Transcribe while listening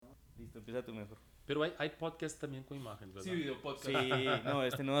Listo, empieza tú mejor. Pero hay podcast también con imagen, ¿verdad? Sí, video podcast. Sí, no,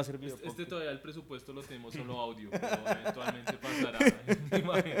 este no va a ser video Este podcast. todavía el presupuesto lo tenemos solo audio, pero eventualmente pasará en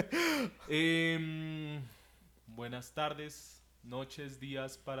imagen. Buenas tardes, noches,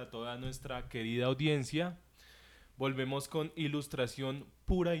 días para toda nuestra querida audiencia. Volvemos con Ilustración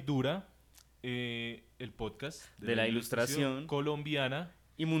Pura y Dura, el podcast De la ilustración colombiana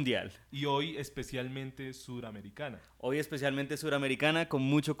y mundial. y hoy especialmente suramericana. Hoy especialmente suramericana, con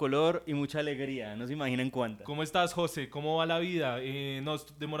mucho color y mucha alegría. No se imaginan cuánta. ¿Cómo estás, José? ¿Cómo va la vida?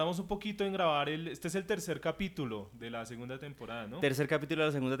 Nos demoramos un poquito en grabar. Este es el tercer capítulo de la segunda temporada, ¿no? Tercer capítulo de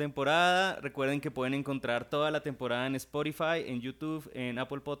la segunda temporada. Recuerden que pueden encontrar toda la temporada en Spotify, en YouTube, en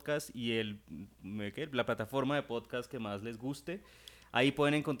Apple Podcast y la plataforma de podcast que más les guste. Ahí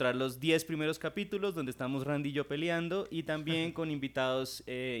pueden encontrar los 10 primeros capítulos donde estamos Randy y yo peleando y también con invitados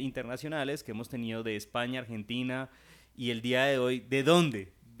internacionales que hemos tenido de España, Argentina y el día de hoy, ¿de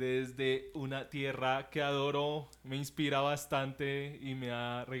dónde? Desde una tierra que adoro, me inspira bastante y me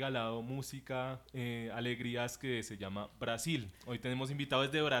ha regalado música, alegrías, que se llama Brasil. Hoy tenemos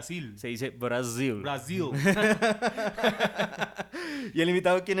invitados de Brasil. Se dice Brasil. Brasil. ¿Y el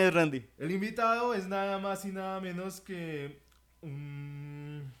invitado quién es, Randy? El invitado es nada más y nada menos que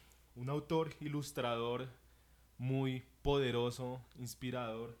un autor, ilustrador muy poderoso,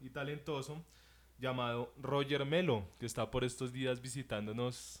 inspirador y talentoso, llamado Roger Melo, que está por estos días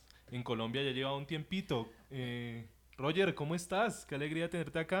visitándonos en Colombia. Ya lleva un tiempito. Roger, ¿cómo estás? Qué alegría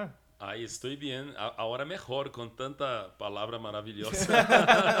tenerte acá. Ahí estoy bien. Ahora mejor con tanta palabra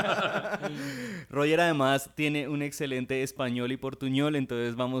maravillosa. Roger además tiene un excelente español y portuñol,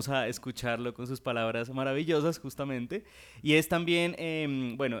 entonces vamos a escucharlo con sus palabras maravillosas justamente. Y es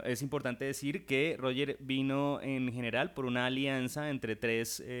también, bueno, es importante decir que Roger vino en general por una alianza entre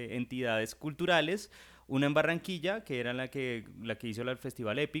tres entidades culturales. Una en Barranquilla, que era la que hizo el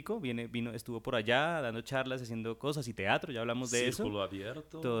Festival Épico, estuvo por allá dando charlas, haciendo cosas y teatro, ya hablamos de eso. Círculo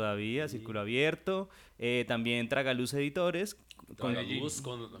abierto. Todavía, Sí. Círculo Abierto. También Tragaluz Editores. Con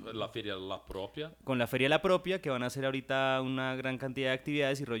la feria La Propia. Con la Feria La Propia, que van a hacer ahorita una gran cantidad de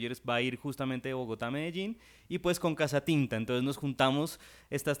actividades y Rogers va a ir justamente de Bogotá a Medellín. Y pues con Casa Tinta, entonces nos juntamos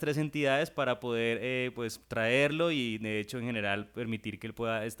estas tres entidades para poder pues traerlo y de hecho en general permitir que él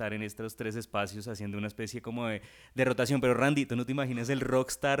pueda estar en estos tres espacios haciendo una especie como de rotación. Pero Randy, tú no te imaginas el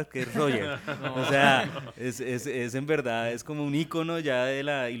rockstar que es Roger. No. O sea, es en verdad, es como un ícono ya de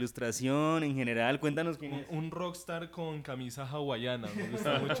la ilustración en general. Cuéntanos quién es. Un rockstar con camisa hawaiana. Me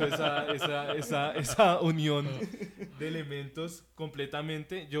gusta mucho esa unión de elementos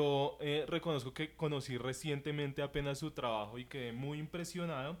completamente. Yo reconozco que conocí recientemente apenas su trabajo y quedé muy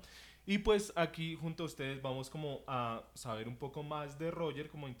impresionado. Y pues aquí junto a ustedes vamos como a saber un poco más de Roger,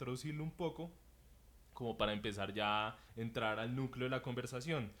 como a introducirlo un poco, como para empezar ya a entrar al núcleo de la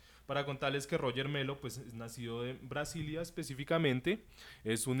conversación. Para contarles que Roger Melo pues es nacido de Brasilia específicamente,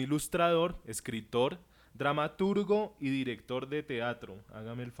 es un ilustrador, escritor, dramaturgo y director de teatro.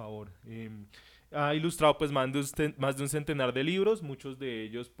 Hágame el favor. Ha ilustrado pues más de un centenar de libros, muchos de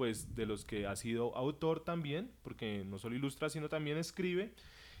ellos pues de los que ha sido autor también, porque no solo ilustra sino también escribe.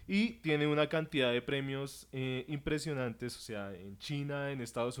 Y tiene una cantidad de premios impresionantes, o sea, en China, en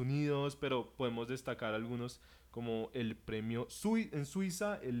Estados Unidos, pero podemos destacar algunos como el premio en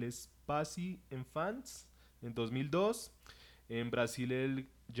Suiza, el Espaci Enfants en 2002, en Brasil el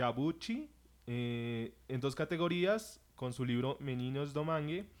Jabuti, en 2 categorías con su libro Meninos do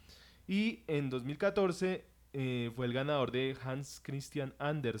Mangue, y en 2014 fue el ganador de Hans Christian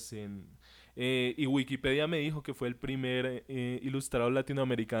Andersen. Y Wikipedia me dijo que fue el primer ilustrador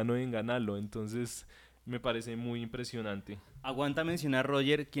latinoamericano en ganarlo, entonces me parece muy impresionante. Aguanta mencionar,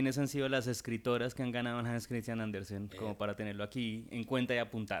 Roger, quiénes han sido las escritoras que han ganado a Hans Christian Andersen, como para tenerlo aquí en cuenta y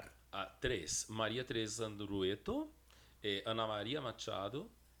apuntar. 3. María Teresa Andrueto, Ana María Machado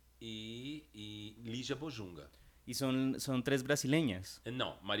y Lígia Bojunga. Y son tres brasileñas.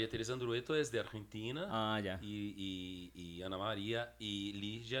 No, María Teresa Andrueto es de Argentina. Ah, ya. Y Ana María y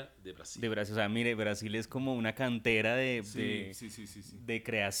Lígia de Brasil. De Brasil, o sea, mire, Brasil es como una cantera de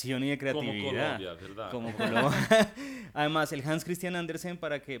creación y de creatividad. Como Colombia, ¿verdad? Como Colombia. Además, el Hans Christian Andersen,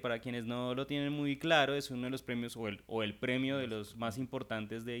 para quienes no lo tienen muy claro, es uno de los premios o el premio de los más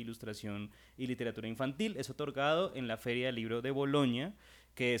importantes de ilustración y literatura infantil. Es otorgado en la Feria del Libro de Bolonia,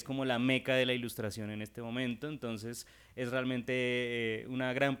 que es como la meca de la ilustración en este momento. Entonces es realmente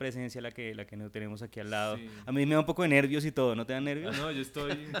una gran presencia la que nos tenemos aquí al lado. Sí. A mí me da un poco de nervios y todo, ¿no te dan nervios? No, yo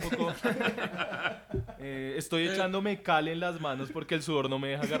estoy un poco estoy echándome cal en las manos porque el sudor no me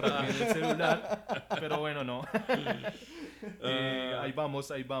deja agarrar bien el celular, pero bueno, no. Ahí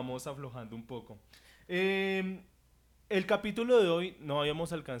vamos aflojando un poco. El capítulo de hoy no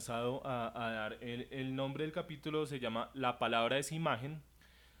habíamos alcanzado a dar. El nombre del capítulo se llama La palabra es imagen.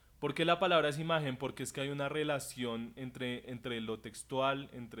 ¿Por qué la palabra es imagen? Porque es que hay una relación entre lo textual,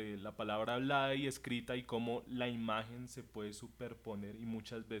 entre la palabra hablada y escrita y cómo la imagen se puede superponer y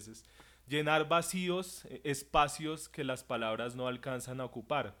muchas veces llenar vacíos, espacios que las palabras no alcanzan a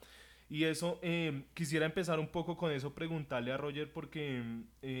ocupar. Y eso, quisiera empezar un poco con eso, preguntarle a Roger porque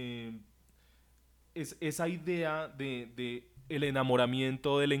es esa idea de el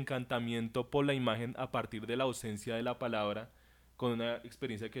enamoramiento, del encantamiento por la imagen a partir de la ausencia de la palabra, con una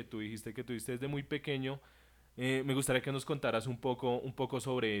experiencia que tú dijiste que tuviste desde muy pequeño. Me gustaría que nos contaras un poco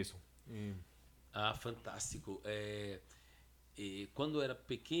sobre eso. Fantástico. Quando era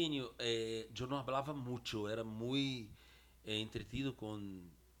pequeno, eu não falava muito, era muito entretido com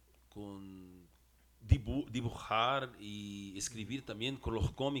dibujar e escrever também com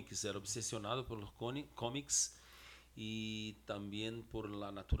os cómics, era obsesionado por los cómics e também por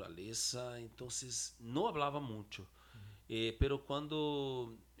la natureza, então não falava muito. Pero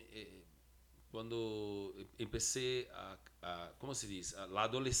quando empecé ¿cómo se dice? La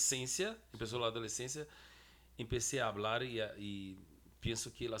adolescencia, empezó la adolescencia, empecé a hablar y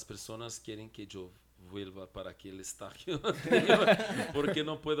pienso que las personas quieren que yo vuelva para aquel estágio anterior, porque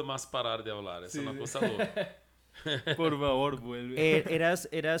no puedo más parar de hablar, es una cosa loca. Por favor, vuelve.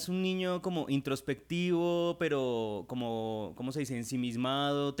 Eras un niño como introspectivo, pero como, ¿cómo se dice?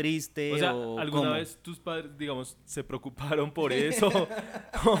 Ensimismado, triste. O sea, ¿alguna ¿cómo? vez tus padres, digamos, se preocuparon por eso?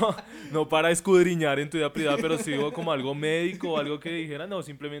 No para escudriñar en tu vida privada, pero sí hubo como algo médico o algo que dijera, no,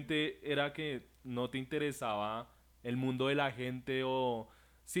 simplemente era que no te interesaba el mundo de la gente o,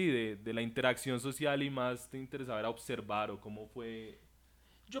 sí, de la interacción social y más te interesaba era observar o cómo fue.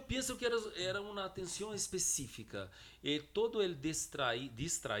 Eu penso que era uma atenção específica. Todo o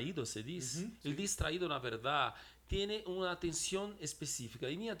distraído, se diz? O distraído, na verdade, tem uma atenção específica.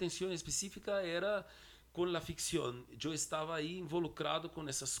 E minha atenção específica era com a ficção. Eu estava aí involucrado com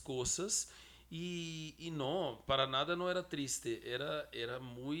essas coisas e não, para nada não era triste. Era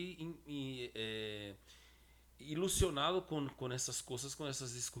muito ilusionado com essas coisas, com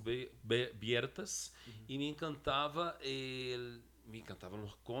essas descobertas. E me encantavam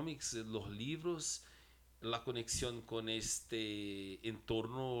los cómics, los libros, la conexión con este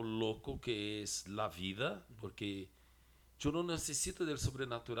entorno loco que es la vida, porque yo no necesito del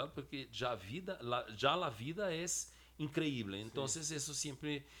sobrenatural porque ya la vida es increíble. Entonces eso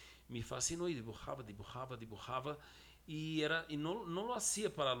siempre me fascinó y dibujaba y no lo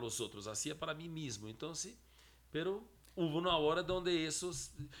hacía para los otros, hacía para mí mismo. Entonces, pero hubo una hora donde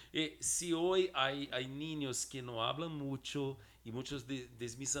esos, si hoy hay niños que no hablan mucho y muchos de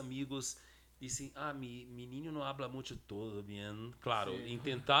mis amigos dicen, mi niño no habla mucho, todo bien, claro, sí.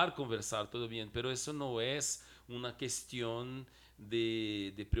 Intentar conversar, todo bien, pero eso no es una cuestión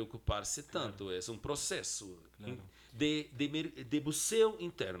de preocuparse tanto, claro. Es un proceso, claro, de buceo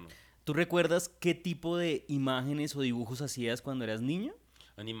interno. ¿Tú recuerdas qué tipo de imágenes o dibujos hacías cuando eras niño?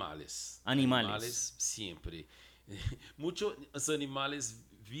 Animales siempre. Muchos animales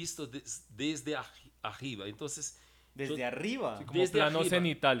vistos desde arriba. Entonces, ¿desde arriba? Sí, como desde plano arriba.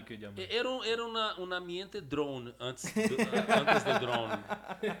 Cenital que llaman. Era un ambiente drone antes de drone.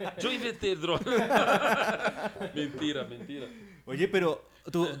 Yo inventé el drone. Mentira. Oye, pero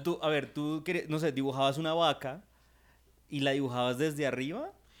tú no sé, dibujabas una vaca y la dibujabas desde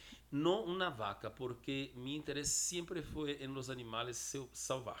arriba. No una vaca, porque mi interés siempre fue en los animales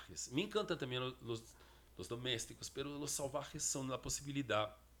salvajes. Me encantan también los domésticos, pero los salvajes son la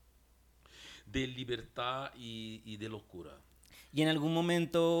posibilidad de libertad y de locura. ¿Y en algún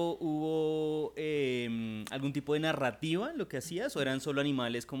momento hubo algún tipo de narrativa en lo que hacías o eran solo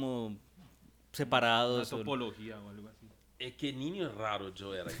animales como separados? Una topología o algo así. Que niño raro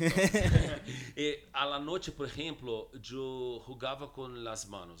yo era. Entonces. A la noche, por ejemplo, yo jugaba con las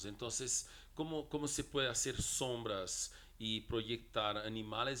manos. Entonces, ¿cómo se puede hacer sombras y proyectar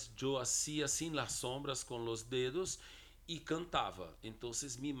animales? Yo hacía sin las sombras con los dedos y cantaba.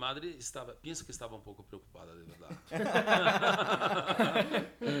 Entonces mi madre pienso que estaba un poco preocupada, de verdad.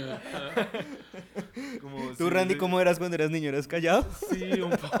 ¿Tú, Randy, cómo eras cuando eras niño? ¿Eras callado? Sí,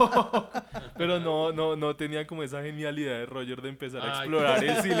 un poco. Pero no tenía como esa genialidad de Roger de empezar a explorar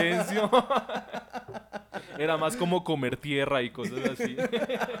el silencio. Era más como comer tierra y cosas así.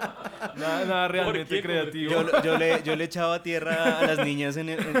 Nada realmente creativo. Yo le echaba tierra a las niñas,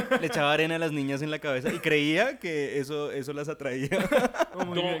 le echaba arena a las niñas en la cabeza y creía que eso las atraía.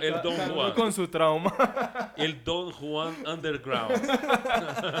 El Don Juan. Con su trauma. El Don Juan Underground.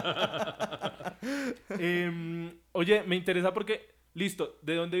 Oye, me interesa porque, listo,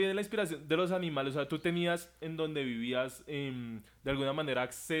 ¿de dónde viene la inspiración de los animales? O sea, tú tenías en donde vivías de alguna manera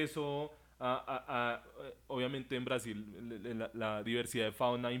acceso obviamente en Brasil, la diversidad de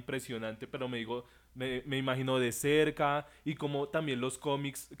fauna impresionante, pero me imagino de cerca y como también los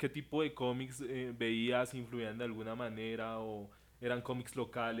cómics, ¿qué tipo de cómics veías, influían de alguna manera o eran cómics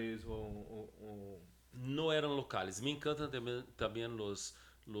locales No eran locales. Me encantan también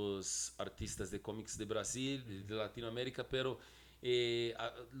los artistas de cómics de Brasil, de Latinoamérica, pero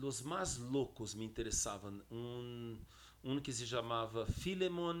los más locos me interesaban. Un que se llamaba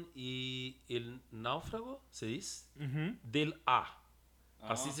Filemon y el náufrago, ¿se dice? Ujú. Del A.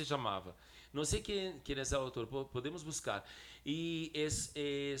 Así Ah. se llamaba. No sé quién es el autor, podemos buscar. Y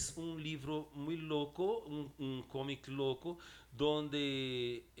es un libro muy loco, un cómic loco,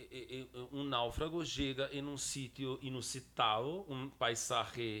 donde un náufrago llega en un sitio inusitado, un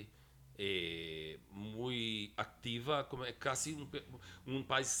paisaje muy activa, como casi un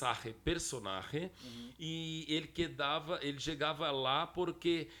paisaje personaje, y él llegaba lá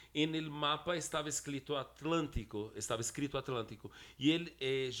porque en el mapa estaba escrito Atlántico, y él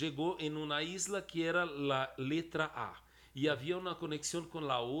llegó en una isla que era la letra A. Y había una conexión con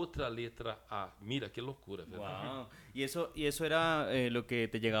la otra letra A. Mira, qué locura, ¿verdad? Wow. Y eso era lo que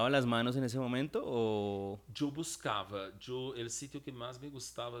te llegaba a las manos en ese momento? ¿O Yo buscava, el sitio que más me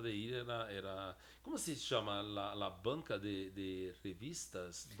gustaba de ir era ¿cómo se llama? La banca de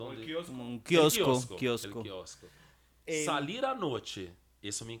revistas. O el Donde, kiosco. como un el kiosco? kiosco, el Kiosco. kiosco. Em, Salir à noite,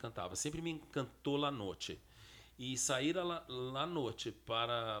 isso me encantava. Sempre me encantou a noite. E sair à noite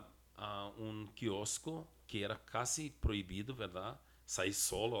para um quiosco, que era quase proibido, verdade? Sair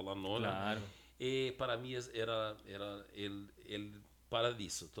solo à noite. claro. E para mim era el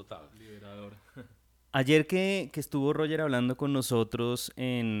paradiso total. Liberador. Ayer que estuvo Roger hablando con nosotros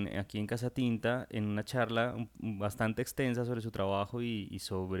aquí en Casa Tinta, en una charla bastante extensa sobre su trabajo y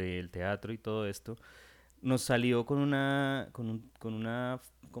sobre el teatro y todo esto, nos salió con una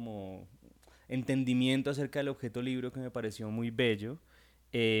como entendimiento acerca del objeto libro que me pareció muy bello,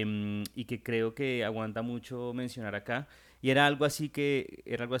 y que creo que aguanta mucho mencionar acá. Y era algo así que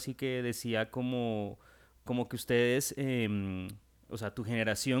decía como que ustedes, o sea, tu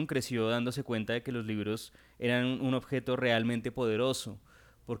generación creció dándose cuenta de que los libros eran un objeto realmente poderoso,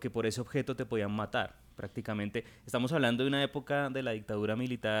 porque por ese objeto te podían matar, prácticamente. Estamos hablando de una época de la dictadura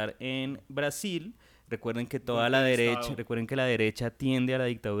militar en Brasil. Golpe de estado. Recuerden que la derecha tiende a la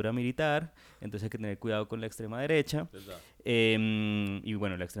dictadura militar, entonces hay que tener cuidado con la extrema derecha. Verdade. Y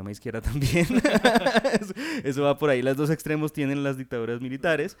bueno, la extrema izquierda también. Eso va por ahí. Los dos extremos tienen las dictaduras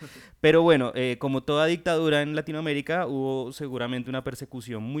militares. Pero bueno, como toda dictadura en Latinoamérica, hubo seguramente una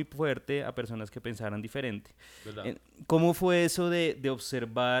persecución muy fuerte a personas que pensaran diferente. Verdade. Eh, ¿Cómo fue eso de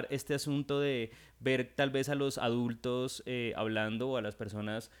observar este asunto de ver tal vez a los adultos hablando o a las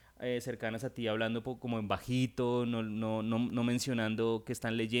personas cercanas a ti hablando como en bajito, no mencionando que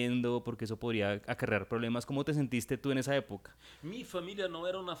están leyendo, porque eso podría acarrear problemas? ¿Cómo te sentiste tú en esa época? Minha família não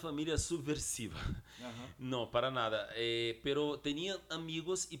era uma família subversiva. Ajá. Não, para nada. Pero tenía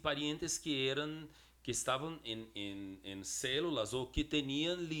amigos y parientes que estaban en células o que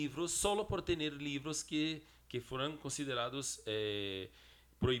tenían libros solo por tener libros que fueron considerados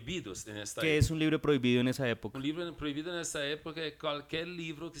proibidos en esta ¿Qué época. es un libro prohibido en esa época? Un libro proibido nessa época é qualquer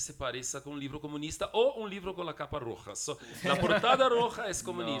livro que se pareça com um livro comunista ou um livro com a capa roja. La portada roja é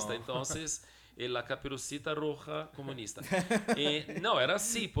comunista, No. então la caperucita roja comunista. Não, era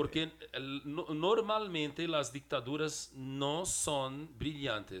assim, porque normalmente as dictaduras não são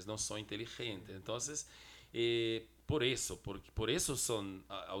brilhantes, não são inteligentes. Então, por isso são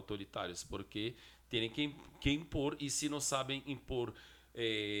autoritários, porque têm que impor, e se não sabem impor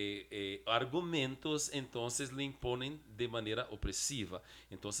argumentos, entonces le imponen de manera opresiva.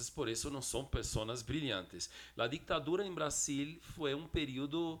 Entonces, por eso no son personas brillantes. La dictadura en Brasil fue un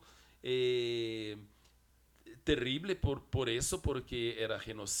periodo terrible por eso, porque era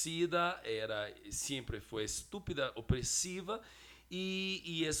genocida, siempre fue estúpida, opresiva,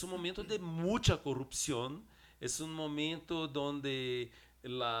 y es un momento de mucha corrupción. Es un momento donde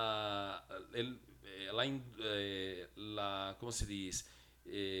 ¿cómo se dice?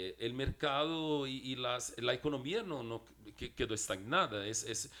 El mercado y la economía no quedó estagnada.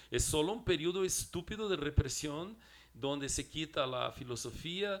 Es solo un periodo estúpido de represión donde se quita la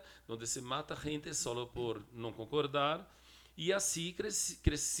filosofía, donde se mata gente solo por no concordar. Y así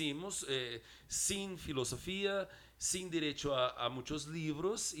crecimos sin filosofía, sin derecho a muchos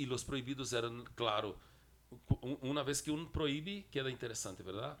libros, y los prohibidos eran, claro, una vez que uno prohíbe, queda interesante,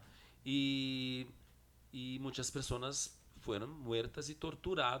 ¿verdad? Y muchas personas fueron muertas y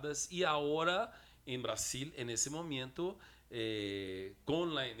torturadas. Y ahora en Brasil, en ese momento,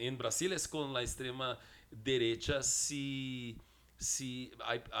 en Brasil es con la extrema derecha, si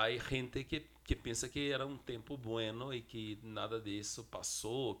hay gente que piensa que era un tiempo bueno y que nada de eso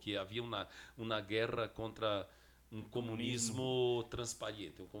pasó, que había una guerra contra un comunismo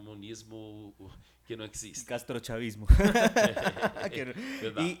transparente, un comunismo que no existe. Castrochavismo.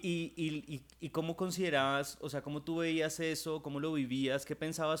 ¿Verdad? Y cómo considerabas, o sea, cómo tú veías eso, cómo lo vivías, qué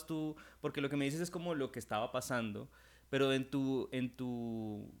pensabas tú, porque lo que me dices es como lo que estaba pasando, pero en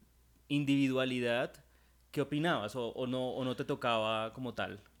tu individualidad, ¿qué opinabas? O no te tocaba como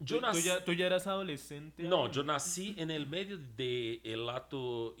tal? Yo nací, Tú ya eras adolescente no, aún? yo nací en el medio del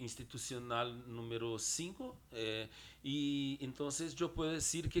acto institucional número 5 y entonces yo puedo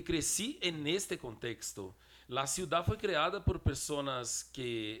decir que crecí en este contexto. La ciudad fue creada por personas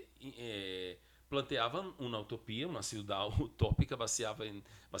que planteaban una utopía, una ciudad utópica baseada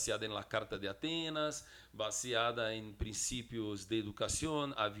en la Carta de Atenas, baseada en principios de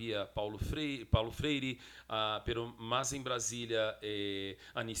educación. Había Paulo Freire, pero más en Brasilia,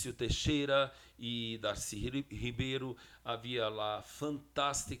 Anísio Teixeira y Darcy Ribeiro. Había la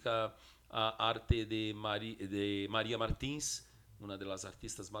fantástica arte de Maria Martins, una de las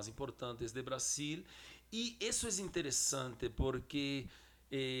artistas más importantes de Brasil. Y eso es interesante porque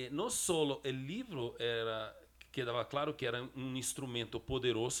no solo el libro quedaba claro que era un instrumento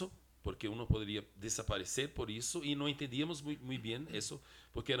poderoso, porque uno podría desaparecer por eso, y no entendíamos muy bien eso,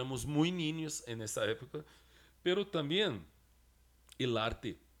 porque éramos muy niños en esa época, pero también el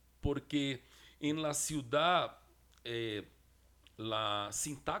arte, porque en la ciudad, eh, la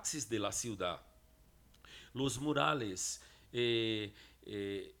sintaxis de la ciudad, los murales,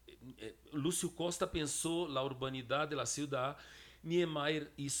 Lúcio Costa pensou a urbanidade da cidade,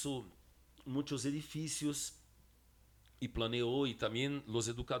 Niemeyer hizo muitos edifícios e planeou, e também os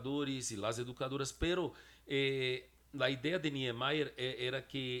educadores e as educadoras, pero a ideia de Niemeyer era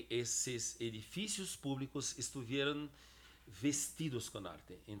que esses edifícios públicos estuvieran vestidos com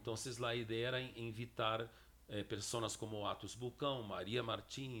arte. Então, a ideia era invitar pessoas como Atos Bulcão, Maria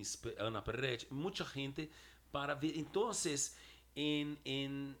Martins, Ana Perretti, muita gente para ver. Então,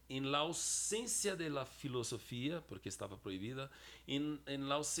 en la ausencia de la filosofía, porque estaba prohibida, en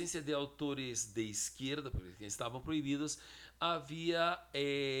la ausencia de autores de izquierda, porque estaban prohibidos, había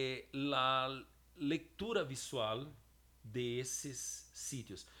la lectura visual de esos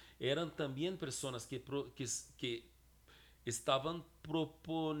sitios. Eran también personas que estaban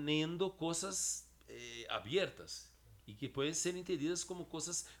proponiendo cosas abiertas y que pueden ser entendidas como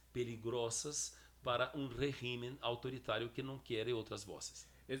cosas peligrosas para un régimen autoritario que no quiere otras voces.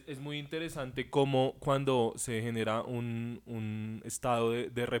 Es muy interesante cómo cuando se genera un estado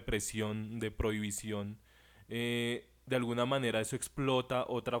de represión, de prohibición, de alguna manera eso explota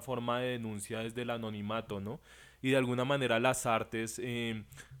otra forma de denuncia desde el anonimato, ¿no? Y de alguna manera las artes,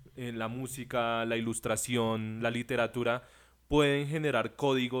 la música, la ilustración, la literatura, pueden generar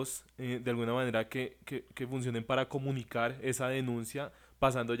códigos de alguna manera que funcionen para comunicar esa denuncia,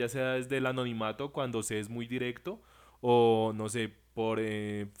 pasando ya sea desde el anonimato cuando se es muy directo o no sé, por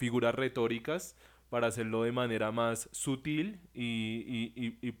figuras retóricas para hacerlo de manera más sutil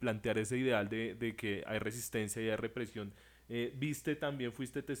y plantear ese ideal de que hay resistencia y hay represión. ¿Viste también,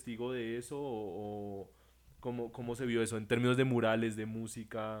 fuiste testigo de eso o cómo se vio eso en términos de murales, de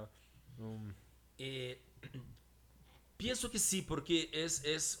música? Um, Eh, Pienso que sí, porque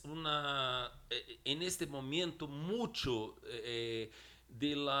es una, en este momento mucho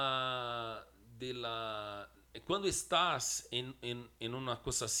de la, cuando estás en una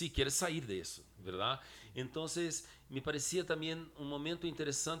cosa así, quieres salir de eso, ¿verdad? Entonces, me parecía también un momento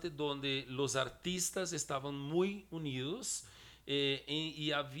interesante donde los artistas estaban muy unidos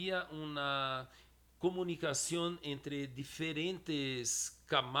y había una comunicación entre diferentes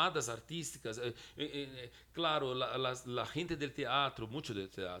camadas artísticas. Claro, la gente del teatro, mucho del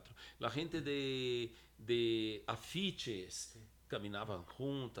teatro, la gente de afiches, caminaban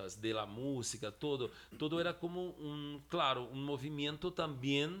juntas, de la música, todo era como claro, un movimiento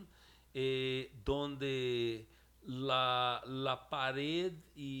también donde la pared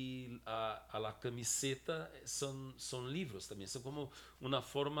y a la camiseta son libros también, son como una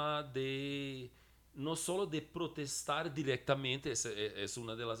forma de no solo de protestar directamente, esa es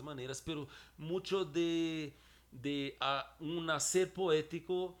una de las maneras, pero mucho de un hacer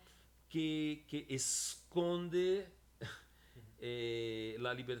poético que esconde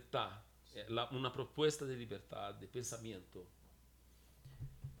la libertad, una propuesta de libertad, de pensamiento.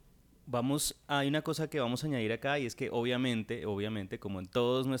 Hay una cosa que vamos a añadir acá y es que obviamente, como en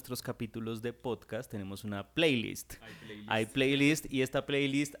todos nuestros capítulos de podcast, tenemos una playlist. Hay playlist y esta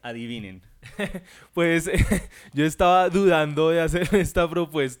playlist, adivinen. Pues yo estaba dudando de hacer esta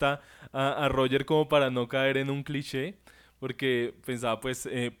propuesta a Roger como para no caer en un cliché, porque pensaba pues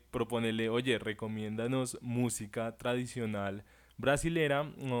proponerle, oye, recomiéndanos música tradicional brasilera,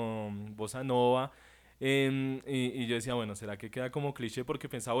 bossa nova. Y yo decía, bueno, ¿será que queda como cliché? Porque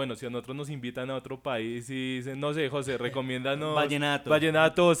pensaba, bueno, si a nosotros nos invitan a otro país y dicen, no sé, José, recomiéndanos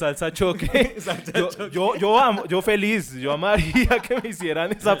vallenato, salsa choque. Yo feliz, yo amaría que me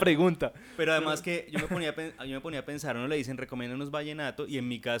hicieran esa pregunta. Pero además que yo me ponía a pensar, uno le dicen recomiéndanos vallenato y en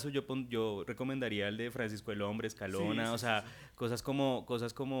mi caso yo recomendaría el de Francisco el Hombre, Escalona, Sí, o sea, cosas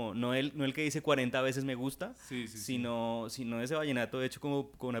como no el que dice 40 veces me gusta, sino ese vallenato hecho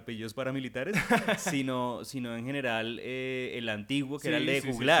como con apellidos paramilitares, sino en general el antiguo, que era el de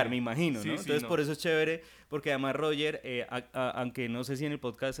juglar, me imagino, ¿no? Entonces por eso es chévere, porque además Roger, aunque no sé si en el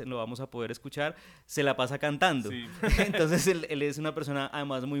podcast lo vamos a poder escuchar, se la pasa cantando. Sí. Entonces él es una persona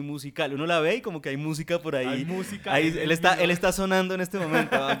además muy musical. Uno la ve y como que hay música por ahí. Hay música. Ahí, él está sonando en este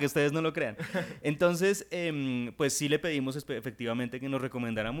momento, aunque ustedes no lo crean. Entonces, pues sí le pedimos efectivamente que nos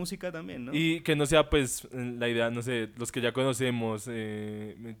recomendara música también, ¿no? Y que no sea pues la idea, no sé, los que ya conocemos,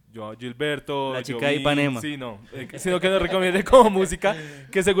 yo Gilberto, la chica de Ipanema. Sí, no, sino que nos recomiende como música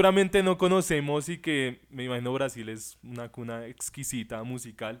que seguramente no conocemos y que me imagino Brasil es una cuna exquisita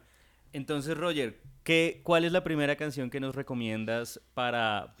musical. Entonces, Roger, ¿cuál es la primera canción que nos recomiendas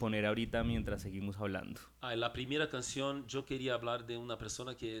para poner ahorita mientras seguimos hablando? La primera canción, yo quería hablar de una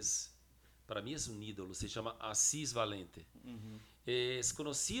persona que es, para mí es un ídolo, se llama Assis Valente. Uh-huh. Es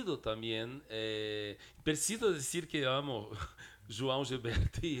conocido también, preciso decir que amo João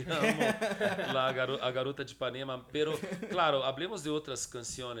Gilberto y amo a Garota de Ipanema, pero claro, hablemos de otras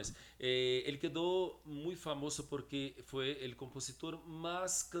canciones. Él quedó muy famoso porque fue el compositor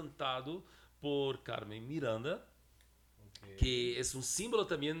más cantado por Carmen Miranda, que es un símbolo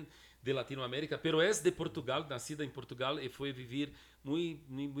también de Latinoamérica, pero es de Portugal, nacida en Portugal y fue vivir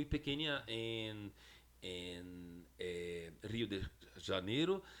muy pequeña en Rio de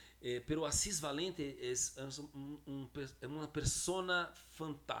Janeiro. Pero Assis Valente es una persona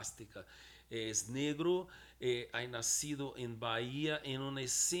fantástica. Es negro, ha nacido en Bahía, en una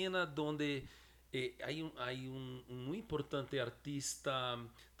escena donde hay un muy importante artista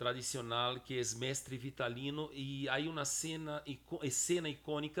tradicional que es Mestre Vitalino, y hay una escena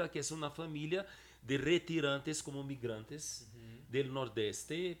icónica que es una familia de retirantes como migrantes del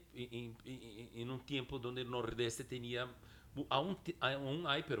Nordeste, en un tiempo donde el Nordeste tenía... Aún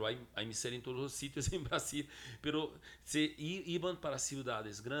hay, pero hay miseria en todos los sitios en Brasil, pero se iban para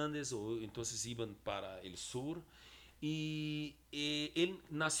ciudades grandes o entonces iban para el sur, y él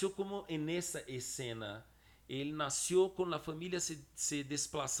nació como en esa escena. Él nació con la familia se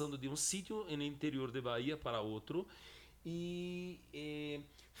desplazando de un sitio en el interior de Bahía para otro, y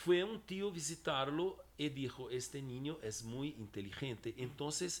fue un tío visitarlo y dijo, este niño es muy inteligente,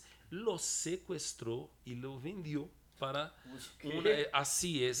 entonces lo secuestró y lo vendió para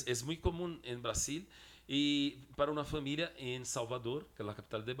así es muy común en Brasil, y para una familia en Salvador, que es la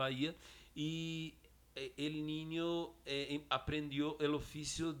capital de Bahía, y el niño aprendió el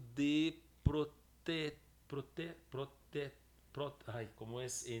oficio de ¿cómo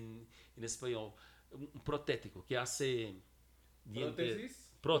es en español? Un protético, que hace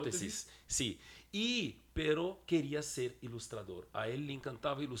prótesis, sí. Pero quería ser ilustrador. A él le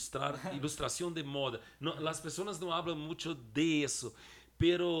encantaba ilustrar, ilustración de moda. No, las personas no hablan mucho de eso,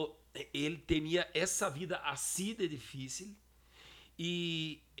 pero él tenía esa vida así de difícil,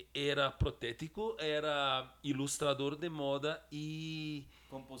 y era protético, era ilustrador de moda y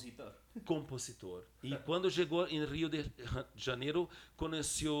compositor. Y cuando llegó en Río de Janeiro,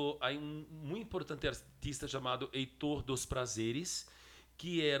 conoció a un muy importante artista llamado Heitor dos Prazeres,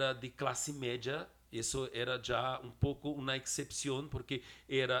 que era de clase média. Eso era ya un poco una excepción, porque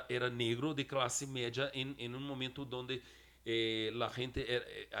era negro de clase media en un momento donde la gente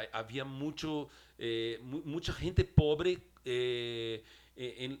había mucha gente pobre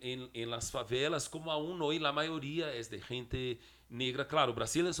en las favelas, como aún hoy la mayoría es de gente negra. Claro,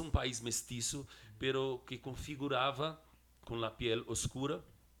 Brasil es un país mestizo, pero que configuraba con la piel oscura.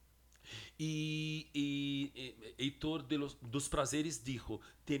 Y Heitor dos Prazeres dijo,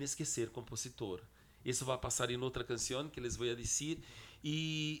 tienes que ser compositor. Eso va a pasar en otra canción que les voy a decir.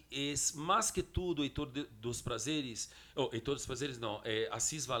 Y es más que todo Heitor dos Prazeres,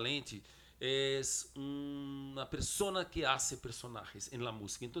 Assis Valente, es una persona que hace personajes en la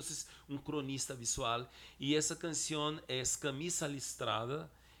música. Entonces, un cronista visual. Y esa canción es Camisa Listrada,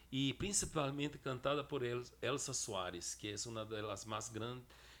 y principalmente cantada por Elsa Soares, que es una de las más grandes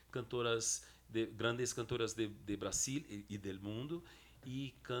cantoras de Brasil y del mundo,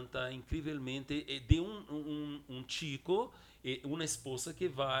 y canta increíblemente de un chico, una esposa que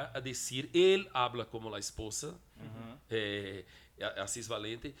va a decir, él habla como la esposa, Assis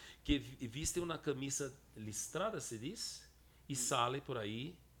Valente, que viste una camisa listrada, se dice, y sale por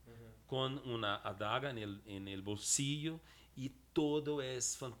ahí con una adaga en el bolsillo, y todo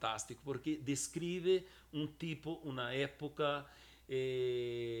es fantástico porque describe un tipo, una época,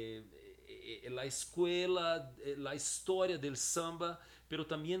 la escuela, la historia del samba, pero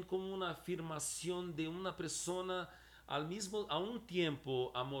también como una afirmación de una persona a un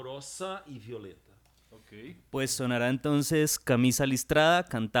tiempo amorosa y violenta. Ok. Pues sonará entonces Camisa Listrada,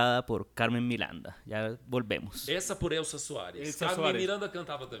 cantada por Carmen Miranda. Ya volvemos. Essa por Elsa Soares. Elsa Carmen Soares. Miranda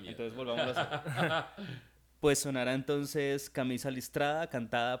cantava também. Entonces volvamos a Pues sonará entonces Camisa Listrada,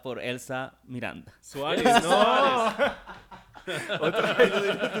 cantada por Elsa Miranda. Suárez, no. Otra vez.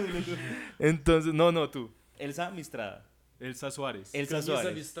 Entonces, no, tú. Elsa Mistrada. Elsa Suárez. Elsa Camisa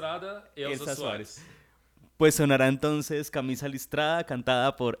Suárez. listrada, Elsa, Elsa Soares. Suárez. Pues sonará entonces Camisa Listrada,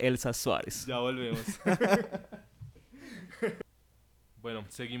 cantada por Elsa Suárez. Ya volvemos. Bueno,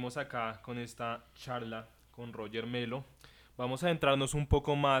 seguimos acá con esta charla con Roger Melo. Vamos a adentrarnos un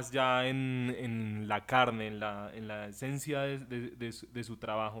poco más ya en la carne, en la esencia de su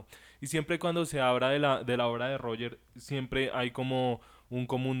trabajo. Y siempre cuando se habla de la obra de Roger, siempre hay como un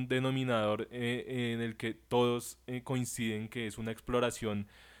común denominador en el que todos coinciden que es una exploración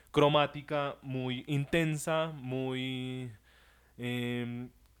cromática muy intensa, muy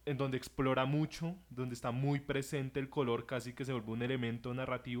en donde explora mucho, donde está muy presente el color, casi que se vuelve un elemento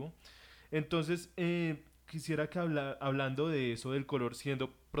narrativo. Entonces, quisiera que hablando de eso, del color, siendo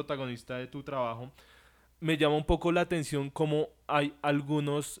protagonista de tu trabajo, me llama un poco la atención cómo hay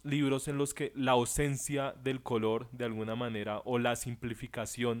algunos libros en los que la ausencia del color, de alguna manera, o la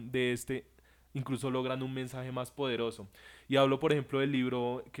simplificación de este, incluso logran un mensaje más poderoso. Y hablo, por ejemplo, del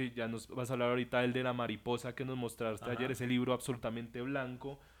libro que ya nos vas a hablar ahorita, el de la mariposa que nos mostraste Ajá. ayer, ese libro absolutamente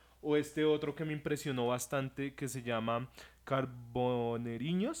blanco, o este otro que me impresionó bastante que se llama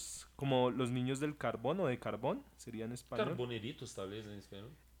Carboneriños, como los niños del carbón o de carbón, sería en español. Carboneritos, tal vez, en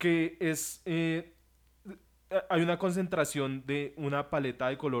español. Que es hay una concentración de una paleta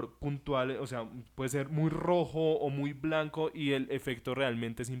de color puntual, o sea, puede ser muy rojo o muy blanco y el efecto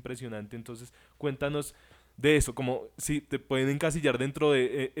realmente es impresionante. Entonces, cuéntanos de eso, como si te pueden encasillar dentro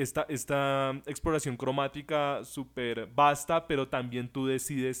de esta exploración cromática súper vasta, pero también tú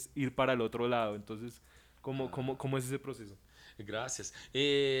decides ir para el otro lado. Entonces, ¿cómo es ese proceso? Gracias.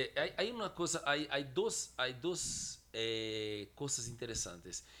 Hay una cosa, hay dos cosas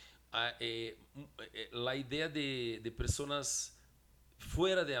interesantes. La idea de personas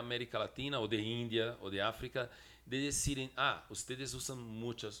fuera de América Latina o de India o de África de decirem, ustedes usan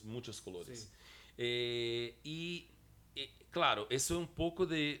muchos colores. Sí. Y claro, eso es un poco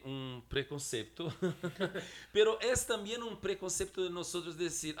de un preconcepto, pero es también un preconcepto de nosotros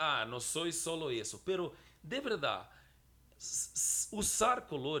decir, no soy solo eso, pero de verdad, usar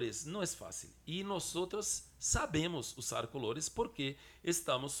colores no es fácil y nosotros sabemos usar colores porque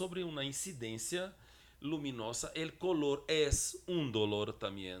estamos sobre una incidencia luminosa. El color es un dolor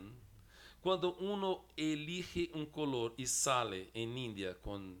también. Cuando uno elige un color y sale en India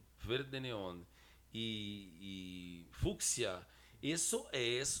con verde neón y fucsia, eso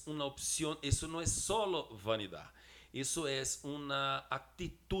es una opción, eso no es solo vanidad, eso es una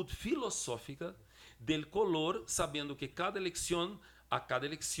actitud filosófica del color, sabiendo que a cada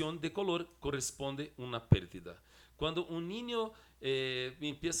elección de color corresponde una pérdida. Cuando un niño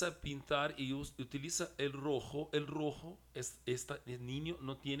empieza a pintar y utiliza el rojo el niño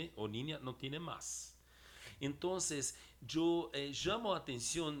no tiene o niña no tiene más. Entonces, yo llamo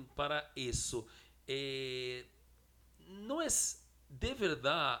atención para eso. No es de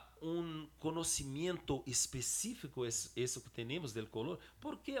verdad un conocimiento específico eso que tenemos del color.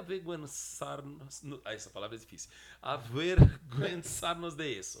 ¿Por qué avergonzarnos? No, esa palabra es difícil. Avergonzarnos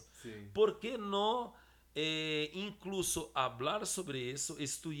de eso. Sí. ¿Por qué no incluso hablar sobre eso,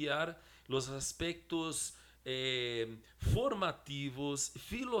 estudiar los aspectos formativos,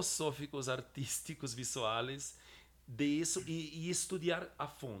 filosóficos, artísticos, visuales de eso y estudiar a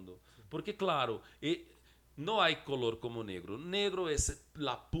fondo? Porque, claro, no hay color como negro. Negro es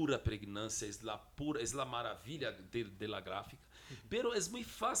la pura pregnancia, es la maravilla de la gráfica. Pero es muy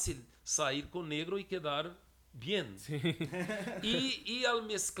fácil salir con negro y quedar bien. Sí. Y al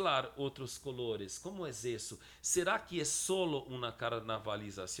mezclar otros colores, ¿cómo es eso? ¿Será que es solo una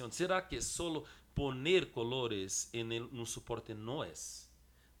carnavalización? ¿Será que es solo poner colores en un soporte? No es.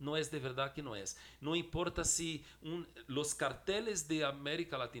 no es de verdad que no es. No importa si los carteles de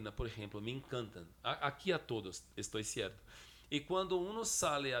América Latina, por ejemplo, me encantan. Aquí a todos, estoy cierto. Y cuando uno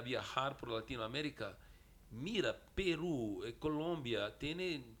sale a viajar por Latinoamérica, mira, Perú, Colombia,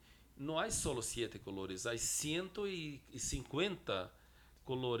 no hay solo 7 colores, hay 150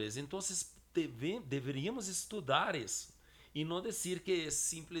 colores. Entonces deberíamos estudar eso y no decir que es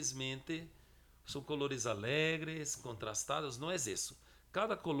simplemente son colores alegres, contrastados, no es eso.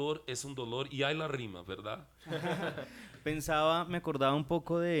 Cada color es un dolor y hay la rima, ¿verdad? Me acordaba un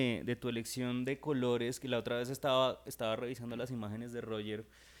poco de tu elección de colores, que la otra vez estaba revisando las imágenes de Roger.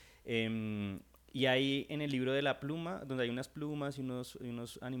 Y ahí en el libro de la pluma, donde hay unas plumas y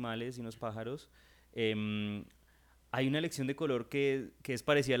unos animales y unos pájaros, em, hay una elección de color que es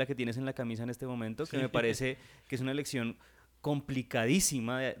parecida a la que tienes en la camisa en este momento, que me parece que es una elección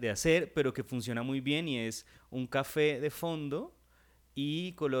complicadísima de hacer, pero que funciona muy bien y es un café de fondo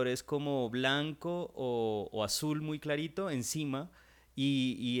y colores como blanco o azul muy clarito encima.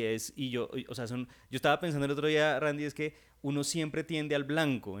 O sea, yo estaba pensando el otro día, Randy, es que uno siempre tiende al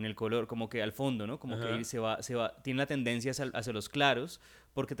blanco en el color, como que al fondo, ¿no? Como que Ajá. tiene la tendencia hacia los claros,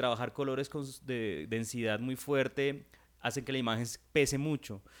 porque trabajar colores de densidad muy fuerte hace que la imagen pese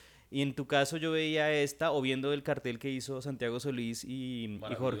mucho. Y en tu caso yo veía esta, o viendo el cartel que hizo Santiago Solís y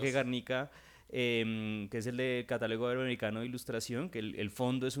Jorge Maravilloso. Garnica, que es el de Catálogo Americano de Ilustración, que el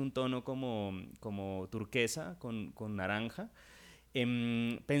fondo es un tono como turquesa con naranja.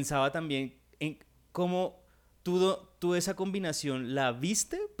 Pensaba también en cómo tú esa combinación la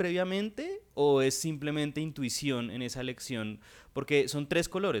viste previamente o es simplemente intuición en esa lección, porque son 3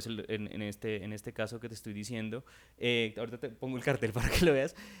 colores en este caso que te estoy diciendo. Ahorita te pongo el cartel para que lo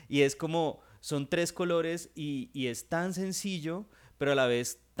veas, y es como son 3 colores y es tan sencillo pero a la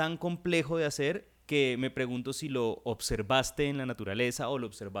vez tan complejo de hacer que me pregunto si lo observaste en la naturaleza o lo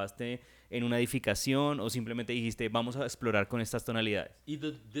observaste en una edificación o simplemente dijiste, vamos a explorar con estas tonalidades. ¿Y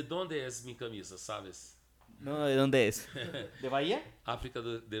de dónde es mi camisa, sabes? No, ¿de dónde es? ¿De Bahía? África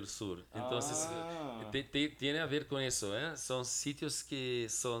del Sur. Entonces, Ah. tiene a ver con eso, ¿eh? Son sitios que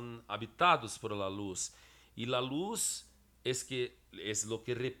son habitados por la luz. Y la luz es lo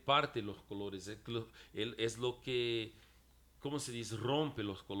que reparte los colores, es lo que, ¿cómo se dice? Rompe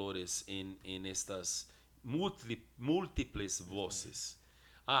los colores en estas múltiples voces.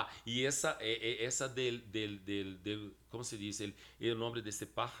 Ah, y esa ¿cómo se dice? El nombre de este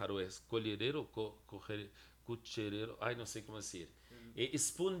pájaro es collerero, cucherero, ay, no sé cómo decir.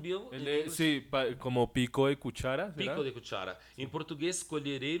 Spoonbill en inglés, Sí, como pico de cuchara, pico ¿será? de cuchara. En portugués,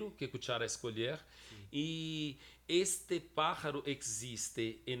 colhereiro, que cuchara es colher. Y este pájaro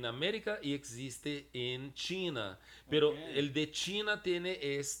existe en América y existe en China. Pero el de China tiene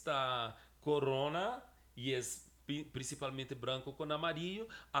esta corona y es principalmente blanco con amarillo.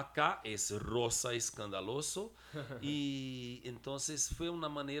 Acá es rosa escandaloso. Y entonces fue una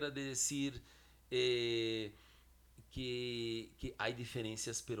manera de decir... que hay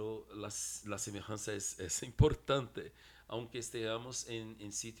diferencias, pero la semejanza es importante, aunque estemos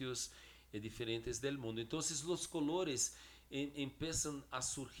en sitios diferentes del mundo. Entonces los colores empiezan a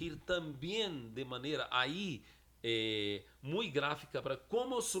surgir también de manera ahí muy gráfica para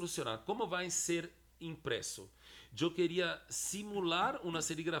cómo solucionar, cómo va a ser impreso. Yo quería simular una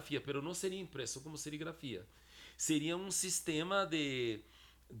serigrafía, pero no sería impreso como serigrafía. Sería un sistema de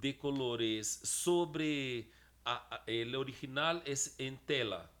colores sobre el original es en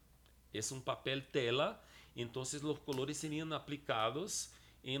tela, es un papel tela, entonces los colores serían aplicados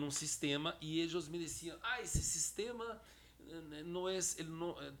en un sistema y ellos me decían, ese sistema no es,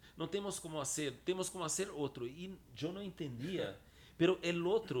 no tenemos como hacer otro. Y yo no entendía, pero el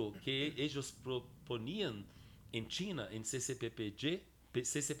otro que ellos proponían en China, en CCPPG,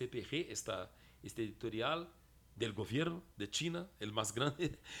 este editorial, del gobierno de China, el más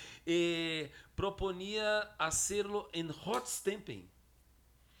grande, proponía hacerlo en hot stamping.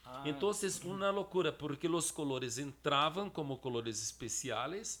 Entonces, una locura, porque los colores entraban como colores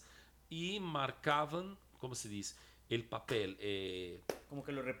especiales y marcaban, ¿cómo se dice? El papel. Como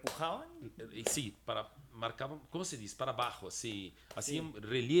que lo repujaban. Sí, marcaban, ¿cómo se dice? Para abajo, así, Sí. hacían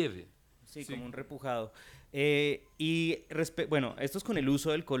relieve. Sí, Sí. como un repujado. Bueno, esto es con el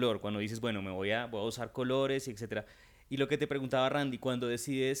uso del color, cuando dices, bueno, voy a usar colores, y etcétera. Y lo que te preguntaba Randy, cuando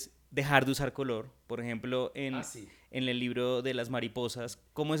decides dejar de usar color, por ejemplo, Sí. en el libro de las mariposas,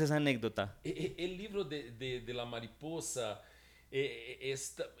 ¿cómo es esa anécdota? El libro de la mariposa,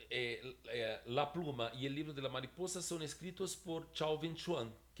 La pluma y el libro de la mariposa son escritos por Chao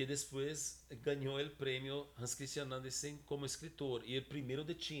Wen-chuan, que después ganó el premio Hans Christian Andersen como escritor y el primero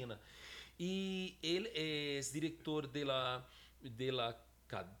de China. Y él es director de la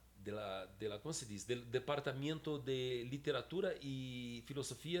 ¿cómo se dice? Del Departamento de Literatura y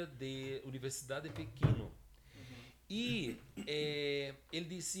Filosofía de Universidad de Pekino. Y él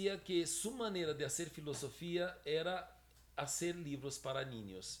decía que su manera de hacer filosofía era hacer libros para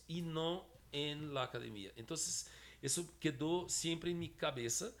niños y no en la academia. Entonces, eso quedó siempre en mi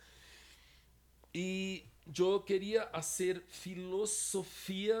cabeza. Y yo quería hacer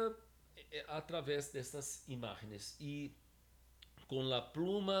filosofía a través de estas imágenes. Y con la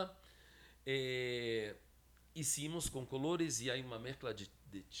pluma hicimos con colores y hay una mezcla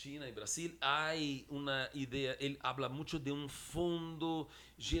de China y Brasil. Hay una idea, él habla mucho de un fondo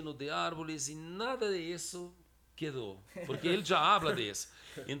lleno de árboles y nada de eso quedó, porque él ya habla de eso.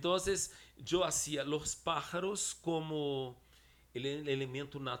 Entonces yo hacía los pájaros como el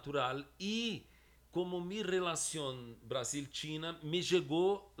elemento natural y como mi relación Brasil-China me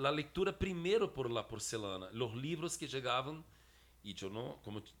llegó la lectura primero por la porcelana, los libros que llegaban. Y yo no,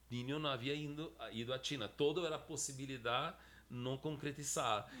 como niño no había ido a China. Todo era posibilidad no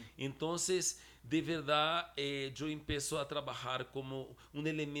concretizada. Entonces, de verdad, yo empiezo a trabajar como un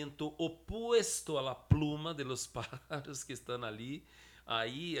elemento opuesto a la pluma de los pájaros que están ahí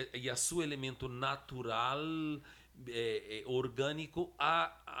y a su elemento natural, orgánico,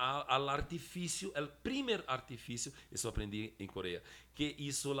 al artificio, el primer artificio, eso aprendí en Corea, que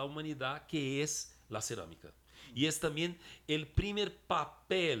hizo la humanidad, que es la cerámica. Y es también el primer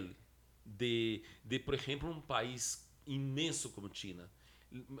papel de, por ejemplo, un país inmenso como China.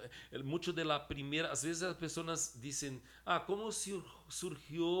 Mucho de la primera, a veces las personas dicen, ¿cómo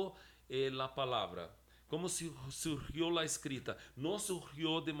surgió la palabra? ¿Cómo surgió la escrita? No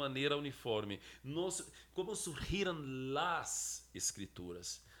surgió de manera uniforme. No, ¿cómo surgieron las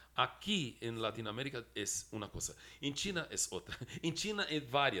escrituras? Aquí en Latinoamérica es una cosa, en China es otra, en China hay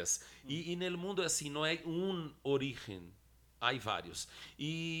varias, y en el mundo es así, no hay un origen, hay varios.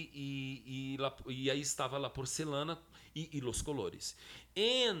 Y ahí estaba la porcelana y los colores.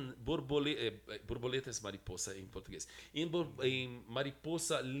 En borboleta es mariposa en portugués. En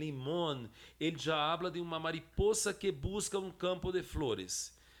mariposa limón, él ya habla de una mariposa que busca un campo de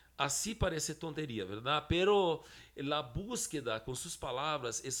flores. Así parece tontería, ¿verdad? Pero la búsqueda con sus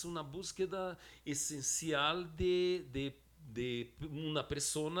palabras es una búsqueda esencial de una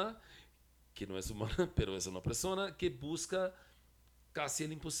persona que no es humana, pero es una persona que busca casi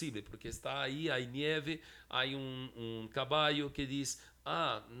el imposible, porque está ahí, hay nieve, hay un caballo que dice,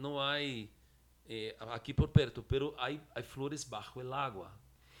 no hay aquí por perto, pero hay flores bajo el agua.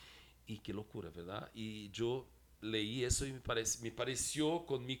 Y qué locura, ¿verdad? Y yo leí eso y me pareció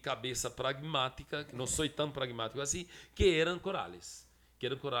con mi cabeza pragmática, no soy tan pragmático así, que eran corales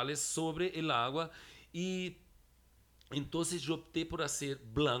sobre el agua. Y entonces yo opté por hacer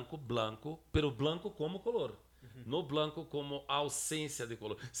blanco, pero blanco como color, no blanco como ausencia de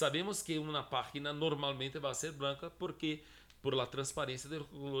color. Sabemos que una página normalmente va a ser blanca porque por la transparencia de los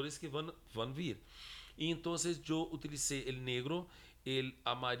colores que van a vir. Y entonces yo utilicé el negro, el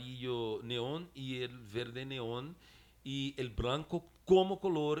amarillo neón y el verde neón y el blanco como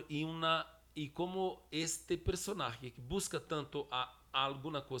color y como este personaje que busca tanto a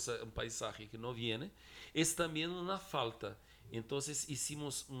alguna cosa, un paisaje que no viene, es también una falta. Entonces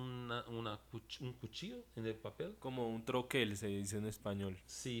hicimos un cuchillo en el papel. Como un troquel, se dice en español.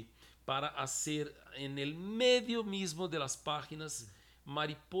 Sí, para hacer en el medio mismo de las páginas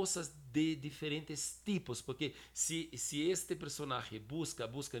mariposas de diferentes tipos, porque si este personaje busca,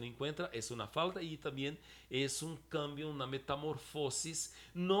 no encuentra, es una falta y también es un cambio, una metamorfosis,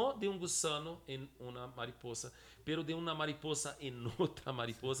 no de un gusano en una mariposa, pero de una mariposa en otra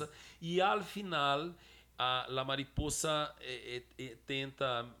mariposa, y al final la mariposa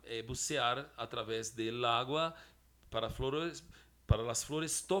tenta bucear a través del agua para las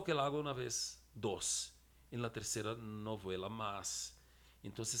flores, toca el agua una vez, dos, en la tercera no vuela más.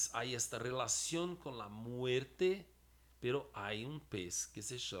 Entonces hay esta relación con la muerte, pero hay un pez que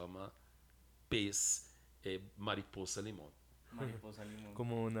se llama pez mariposa limón. Mariposa limón.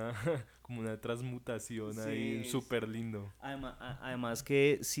 Como una transmutación ahí, Sí, súper lindo. Además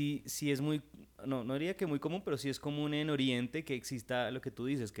que sí es muy, no diría que muy común, pero sí es común en Oriente que exista lo que tú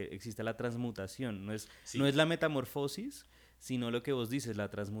dices, que exista la transmutación. Sí. No es la metamorfosis, sino lo que vos dices,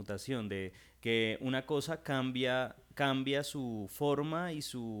 la transmutación, de que una cosa cambia su forma y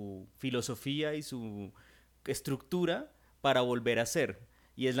su filosofía y su estructura para volver a ser.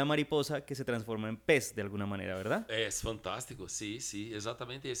 Y es la mariposa que se transforma en pez de alguna manera, ¿verdad? Es fantástico, sí,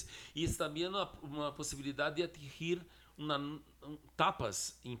 exactamente eso. Y es también una posibilidad de atingir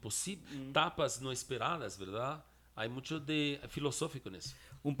tapas imposibles, tapas no esperadas, ¿verdad? Hay mucho de filosófico en eso.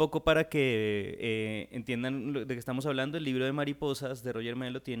 Un poco para que entiendan de qué estamos hablando, el libro de mariposas de Roger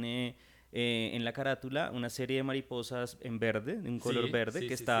Melo tiene en la carátula una serie de mariposas en verde, de un color Sí, verde, sí,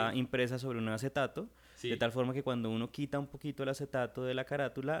 que sí, está sí. impresa sobre un acetato, de Sí, tal forma que cuando uno quita un poquito el acetato de la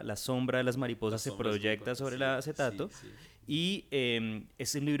carátula, la sombra de las mariposas las se sombras muy proyecta sobre el sí, sí, acetato sí. y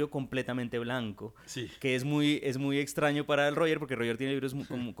es un libro completamente blanco, Sí. que es muy extraño para el Roger, porque Roger tiene libros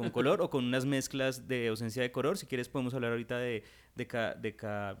con color o con unas mezclas de ausencia de color. Si quieres podemos hablar ahorita de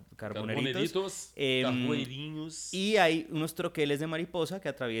carboneritos. Carboneritos, Em, carvoeirinhos. y hay unos troqueles de mariposa que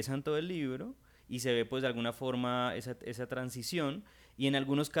atraviesan todo el libro y se ve pues de alguna forma esa transición. Y en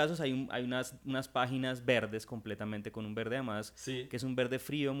algunos casos hay unas páginas verdes completamente con un verde además, Sí, que es un verde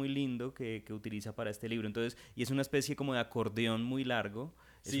frío muy lindo que utiliza para este libro. Entonces, y es una especie como de acordeón muy largo,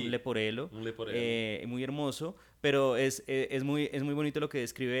 es un sí, leporelo, un leporelo. muy hermoso, pero es muy bonito lo que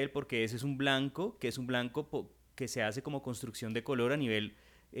describe él porque ese es un blanco, que es un blanco que se hace como construcción de color a nivel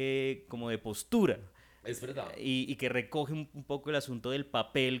como de postura. Es verdad. Y que recoge un poco el asunto del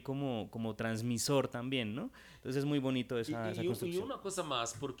papel como transmisor también, ¿no? Entonces es muy bonito esa Y construcción. una cosa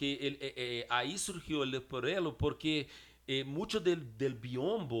más, porque ahí surgió el leporelo, porque mucho del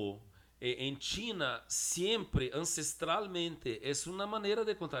biombo en China siempre, ancestralmente, es una manera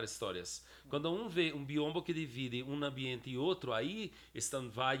de contar historias. Cuando uno ve un biombo que divide un ambiente y otro, ahí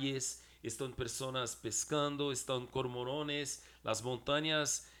están valles, están personas pescando, están cormorones, las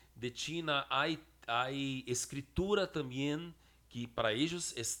montañas de China, hay escritura también que para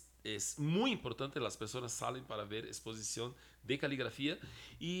ellos es muy importante, las personas salen para ver exposición de caligrafía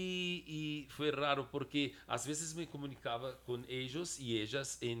y fue raro porque a veces me comunicaba con ellos y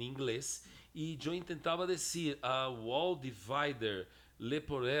ellas en inglés y yo intentaba decir a wall divider,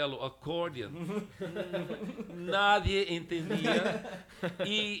 leporello, accordion. Nadie entendía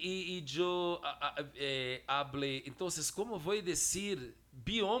y yo hablé, entonces, ¿cómo voy a decir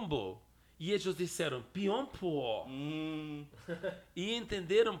biombo? E eles disseram piompo. Mm, E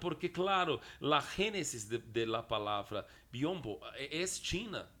entenderam porque, claro, a gênesis de la palavra biombo é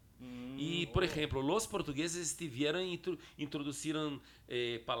China. E, por oh, exemplo, os portugueses tiveram introduziram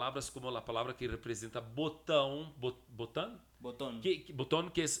palavras como a palavra que representa botão, botão, botón. botão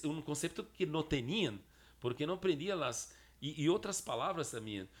que é um conceito que não tinham, porque não aprendiam as e outras palavras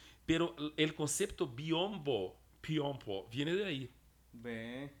também. Pero o conceito biombo, piompo, viene de aí.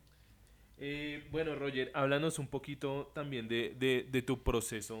 Ve. Bueno, Roger, háblanos un poquito también de tu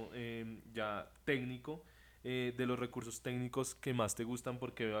proceso ya técnico, de los recursos técnicos que más te gustan,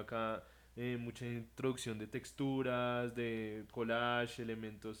 porque veo acá mucha introducción de texturas, de collage,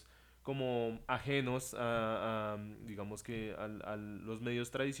 elementos como ajenos digamos que a los medios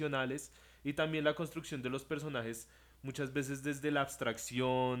tradicionales, y también la construcción de los personajes muchas veces desde la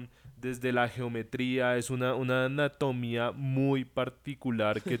abstracción, desde la geometría, es una anatomía muy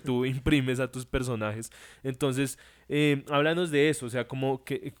particular que tú imprimes a tus personajes. Entonces, háblanos de eso, o sea,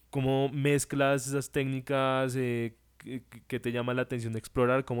 cómo mezclas esas técnicas, que te llama la atención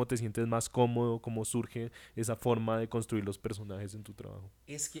explorar, cómo te sientes más cómodo, cómo surge esa forma de construir los personajes en tu trabajo.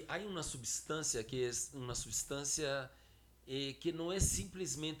 Es que hay una substancia que es una substancia que no es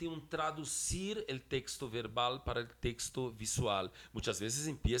simplesmente un traducir el texto verbal para el texto visual. Muchas veces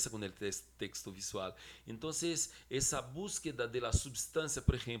empieza con el texto visual. Entonces, esa búsqueda de la substancia,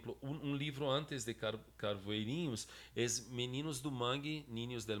 por ejemplo, un libro antes de Carvoeirinhos es Meninos do Mangue,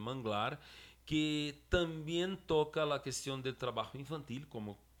 Niños del Manglar, que también toca la cuestión del trabajo infantil,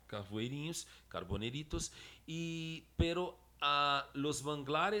 como Carvoeirinhos, Carboneritos, pero los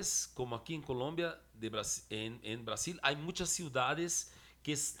manglares, como aquí en Colombia, en Brasil, hay muchas ciudades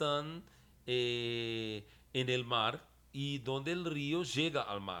que están en el mar y donde el río llega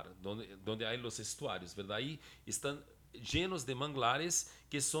al mar, donde hay los estuarios, ¿verdad? Ahí están llenos de manglares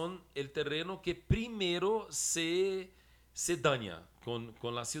que son el terreno que primero se daña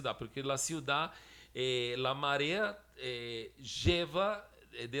con la ciudad, porque la ciudad, la marea lleva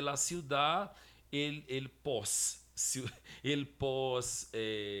de la ciudad el pós, el pós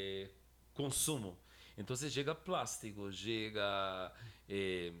consumo. Entonces llega plástico, llega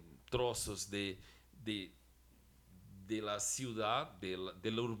trozos de la ciudad,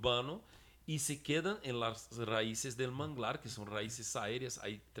 del urbano, y se quedan en las raíces del manglar, que son raíces aéreas.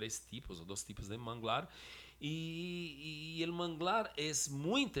 Hay tres tipos o dos tipos de manglar. Y el manglar es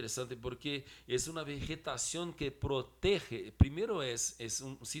muy interesante porque es una vegetación que protege. Primero es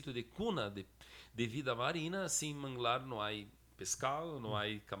un sitio de cuna de vida marina. Sin manglar no hay pescado, no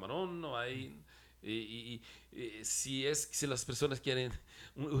hay camarón, no hay... Si las personas quieren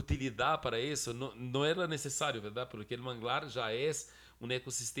utilidad para eso, no era necesario, ¿verdad? Porque el manglar ya es un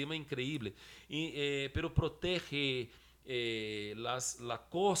ecosistema increíble. Pero protege la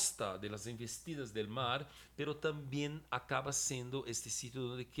costa de las embestidas del mar, pero también acaba siendo este sitio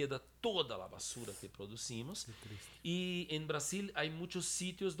donde queda toda la basura que producimos. Y en Brasil hay muchos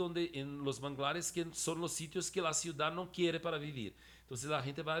sitios donde en los manglares que son los sitios que la ciudad no quiere para vivir. Entonces la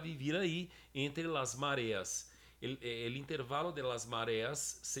gente va a vivir ahí entre las mareas. El intervalo de las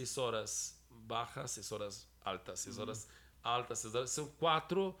mareas, 6 horas bajas, 6 horas altas, 6 horas altas, 6 horas, son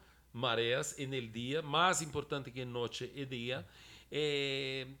 4 mareas en el día, más importante que noche y día.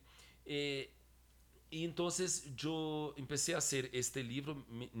 Y entonces yo empecé a hacer este libro,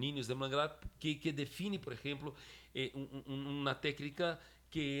 Niños de Manglar, que define, por ejemplo, una técnica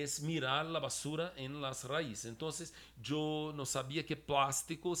que es mirar la basura en las raíces. Entonces yo no sabía que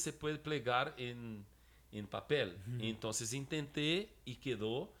plástico se puede plegar en papel. Entonces intenté y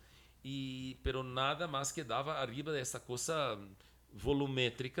quedó, pero nada más quedaba arriba de esa cosa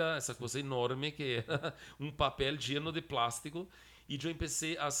volumétrica, essa coisa enorme que era um papel lleno de plástico. E eu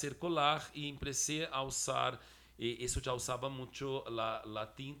empecé a hacer colar e empecé a usar, isso já usava muito la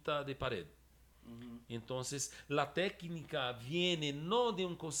tinta de pared. Entonces, la técnica viene no de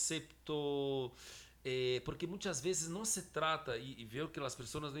un concepto, porque muchas veces no se trata, y veo que las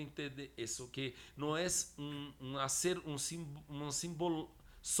personas no entienden eso, que no es hacer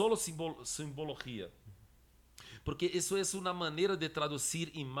solo simbología. Porque eso es una manera de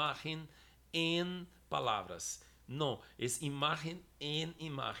traducir imagen en palabras. No, es imagen en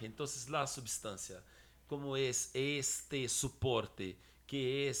imagen. Entonces, la substancia, como es este soporte,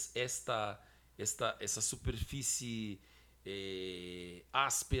 que es esa superficie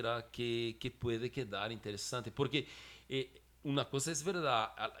áspera que puede quedar interesante. Porque una cosa es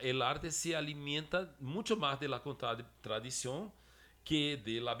verdad, el arte se alimenta mucho más de la contradicción que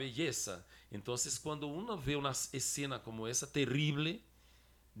de la belleza. Entonces, cuando uno ve una escena como esa, terrible,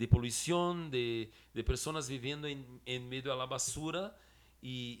 de polución, de personas viviendo en medio de la basura,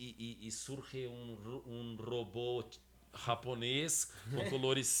 y surge un robot japonés con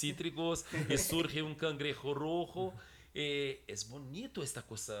colores cítricos, y surge un cangrejo rojo. Es bonito esta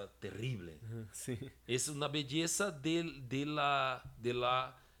cosa terrible. Sí. Es una belleza de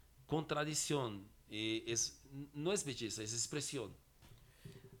la contradicción. No es belleza, es expresión.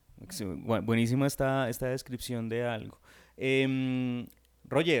 Buenísima esta descripción de algo.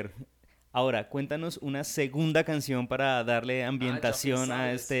 Roger, ahora cuéntanos una segunda canción para darle ambientación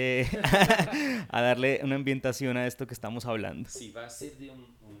a a darle una ambientación a esto que estamos hablando. Sí, va a ser de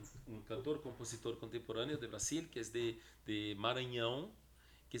un cantor, compositor contemporáneo de Brasil, que es de Maranhão,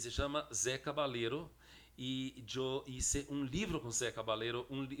 que se llama Zé Cabaleiro. Y yo hice un libro con Zé Cabaleiro,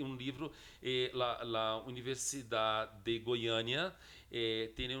 un libro, la Universidad de Goiânia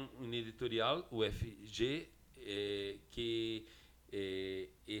tiene un editorial, UFG, que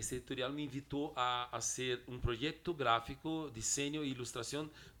ese editorial me invitó a hacer un proyecto gráfico, diseño e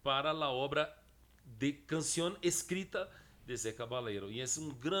ilustración para la obra de canción escrita de Zé Cabaleiro. Y es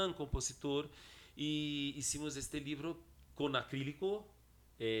un gran compositor, y hicimos este libro con acrílico,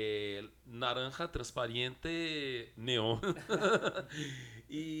 naranja, transparente, neón.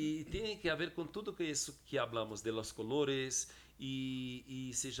 Y tiene que ver con todo eso que hablamos de los colores,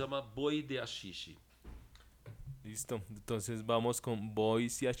 y se llama Boi de Achixe. Listo, entonces vamos con Boi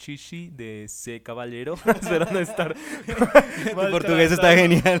de Achixe de C. Caballero. Espero no estar. Tu portugués está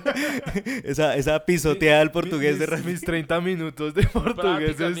genial. Esa pisoteada del portugués de Rafi. Mis 30 minutos de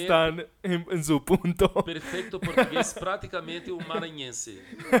portugués están en su punto. Perfecto portugués, prácticamente un maranhense.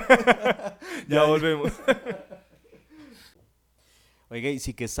 Ya volvemos. Oiga, y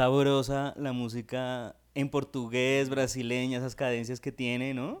sí que es sabrosa la música en portugués, brasileña, esas cadencias que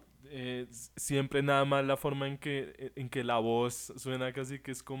tiene, ¿no? Siempre nada más la forma en que la voz suena casi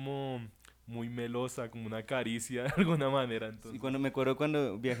que es como muy melosa, como una caricia de alguna manera. Entonces. Y cuando me acuerdo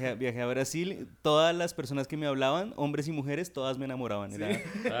cuando viajé a Brasil, todas las personas que me hablaban, hombres y mujeres, todas me enamoraban. ¿Sí?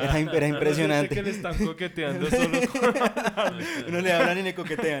 Era impresionante. Que le están coqueteando solo con... No le hablan y le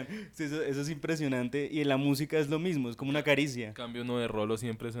coquetean. Sí, eso es impresionante. Y en la música es lo mismo, es como una caricia. En cambio, uno de Rolo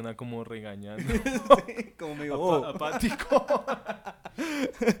siempre suena como regañando. Sí, como medio apático.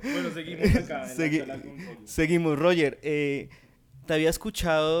 Bueno, seguimos acá. Seguimos, Roger. Te había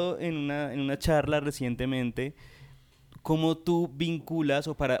escuchado en una charla recientemente cómo tú vinculas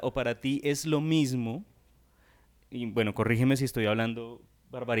o para ti es lo mismo, y bueno, corrígeme si estoy hablando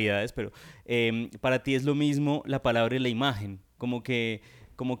barbaridades, pero para ti es lo mismo la palabra y la imagen, como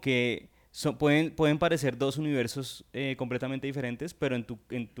que pueden parecer dos universos completamente diferentes, pero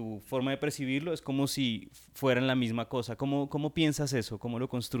en tu forma de percibirlo es como si fueran la misma cosa. ¿Cómo piensas eso? ¿Cómo lo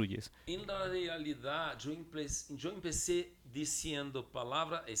construyes? En la realidad, yo empecé diciendo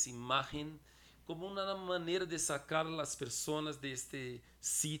palabra, es imagen, como una manera de sacar a las personas de este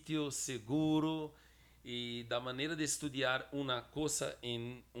sitio seguro y la manera de estudiar una cosa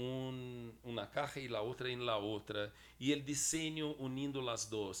en una caja y la otra en la otra, y el diseño uniendo las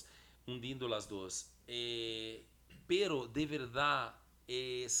dos, hundiendo las dos. Pero de verdad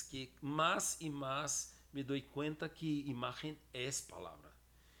es que más y más me doy cuenta que imagen es palabra.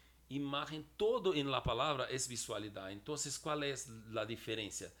 Imagen, todo en la palabra es visualidad. Entonces, ¿cuál es la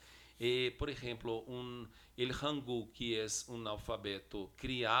diferencia? Por ejemplo, el Hangul, que es un alfabeto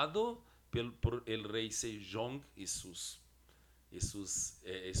criado por el rey Sejong y su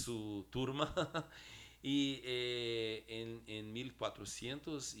turma, y en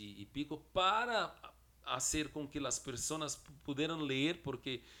 1400 y pico, para hacer con que las personas pudieran leer,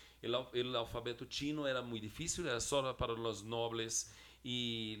 porque el alfabeto chino era muy difícil, era solo para los nobles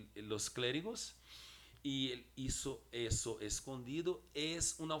y los clérigos, y él hizo eso escondido.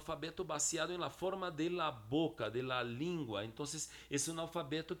 Es un alfabeto baseado en la forma de la boca, de la lengua. Entonces es un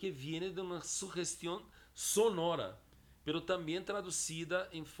alfabeto que viene de una sugestión sonora, pero también traducida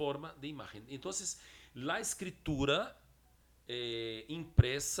en forma de imagen. Entonces la escritura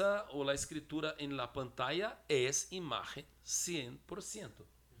impresa o la escritura en la pantalla es imagen 100%.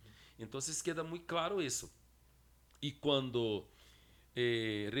 Entonces queda muy claro eso. Y cuando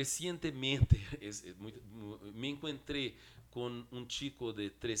recientemente me encontré con un chico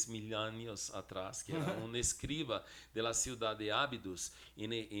de 3.000 años atrás, que era un escriba de la ciudad de Abidos,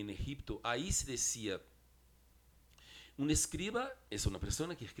 en Egipto. Ahí se decía, un escriba es una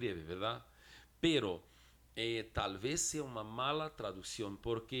persona que escribe, ¿verdad? Pero tal vez sea una mala traducción,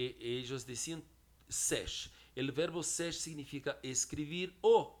 porque ellos decían sesh. El verbo sesh significa escribir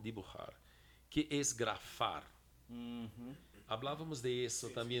o dibujar, que es grafar. Hablábamos de eso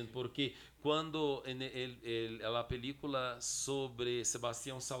también, porque cuando en la película sobre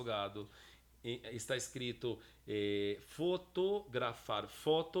Sebastián Salgado está escrito fotografar,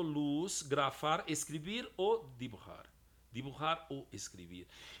 foto, luz, grafar, escribir o dibujar. Dibujar o escribir.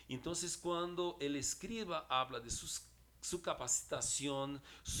 Entonces, cuando el escriba habla de su capacitación,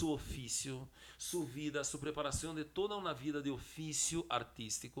 su oficio, su vida, su preparación de toda una vida de oficio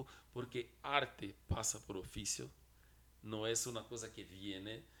artístico, porque arte pasa por oficio, no es una cosa que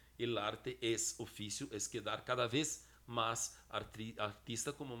viene. El arte es oficio, es quedar cada vez más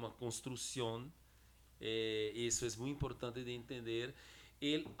artista como una construcción. Eso es muy importante de entender.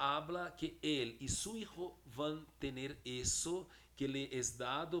 Él habla que él y su hijo van a tener eso que le es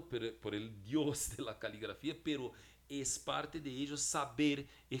dado por el Dios de la caligrafía, pero es parte de ellos saber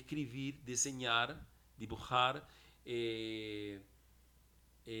escribir, diseñar, dibujar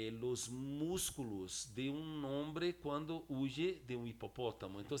los músculos de un hombre cuando huye de un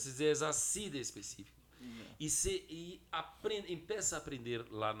hipopótamo. Entonces es así de específico. Y empieza a aprender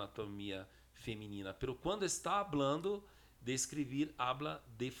la anatomía femenina, pero cuando está hablando de escribir, habla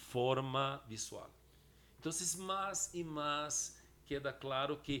de forma visual. Entonces más y más queda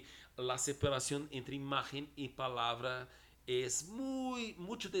claro que la separación entre imagen y palabra es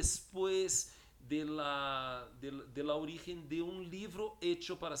mucho después de la origen de un libro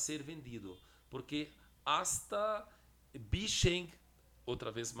hecho para ser vendido, porque hasta Bi-Sheng, otra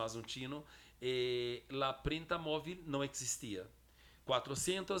vez más un chino, la prensa móvil no existía.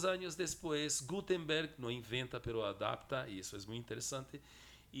 400 años después, Gutenberg no inventa, pero adapta, y eso es muy interesante,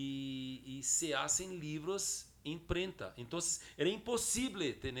 y se hacen libros en prenta. Entonces, era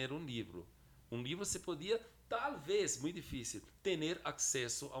imposible tener un libro. Un libro se podía, tal vez, muy difícil, tener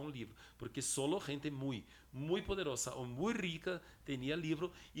acceso a un libro, porque solo gente muy, muy poderosa o muy rica tenía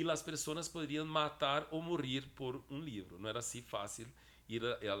libro, y las personas podrían matar o morir por un libro. No era así fácil ir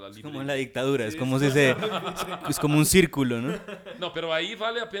a la librería. Como en la dictadura, es como es como un círculo, ¿no? No, pero ahí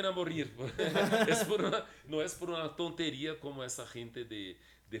vale a pena morir. No es por una tontería como esa gente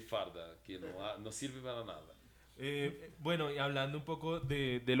de farda, que no sirve para nada. Bueno, y hablando un poco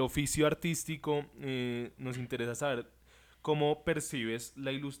del oficio artístico, nos interesa saber cómo percibes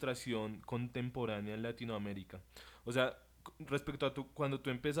la ilustración contemporánea en Latinoamérica. O sea, respecto a cuando tú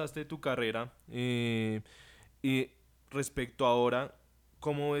empezaste tu carrera, y respecto a ahora,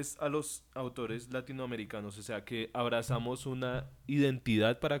 ¿cómo ves a los autores latinoamericanos? O sea, ¿que abrazamos una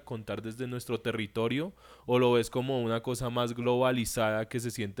identidad para contar desde nuestro territorio? ¿O lo ves como una cosa más globalizada que se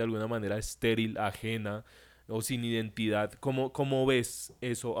siente de alguna manera estéril, ajena? o sin identidad. ¿Cómo ves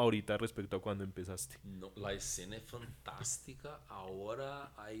eso ahorita respecto a cuando empezaste? No, la escena es fantástica.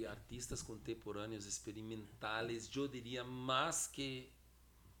 Ahora hay artistas contemporáneos experimentales, yo diría más que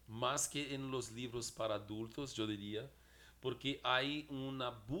en los libros para adultos, yo diría, porque hay una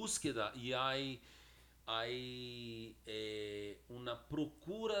búsqueda y hay una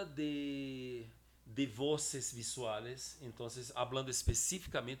procura de voces visuales. Entonces, hablando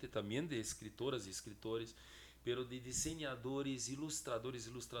específicamente también de escritoras y escritores, pero de diseñadores, ilustradores,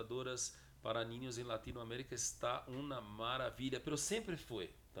 ilustradoras para niños en Latinoamérica está una maravilla, pero siempre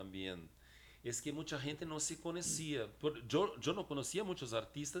fue también. Es que mucha gente no se conocía. Yo no conocía muchos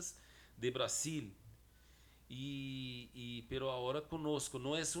artistas de Brasil, pero ahora conozco.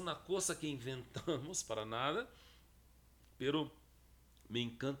 No es una cosa que inventamos para nada, pero me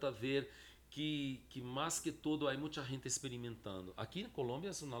encanta ver que más que todo hay mucha gente experimentando. Aquí en Colombia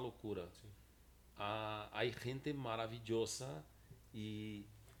es una locura. Sí. Hay gente maravillosa y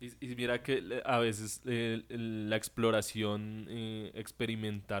Y mira que a veces la exploración,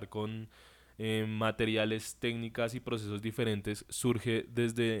 experimentar con materiales, técnicas y procesos diferentes surge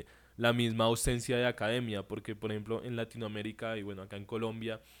desde la misma ausencia de academia, porque por ejemplo en Latinoamérica y bueno acá en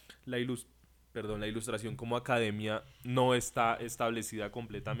Colombia la, la ilustración como academia no está establecida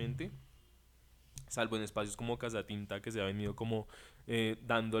completamente, salvo en espacios como Casatinta que se ha venido como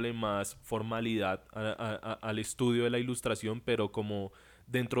dándole más formalidad al estudio de la ilustración, pero como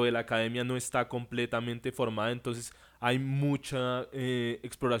dentro de la academia no está completamente formada, entonces hay mucha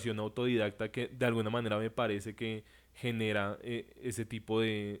exploración autodidacta que de alguna manera me parece que genera ese tipo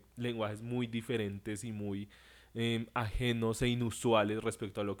de lenguajes muy diferentes y muy ajenos e inusuales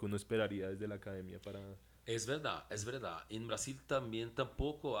respecto a lo que uno esperaría desde la academia para... es verdad, es verdad. En Brasil también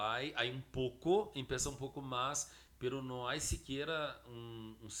tampoco hay un poco, empieza un poco más, pero no hay siquiera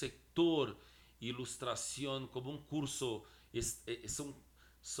un sector ilustración como un curso.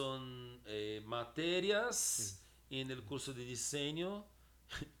 Son materias en el curso de diseño,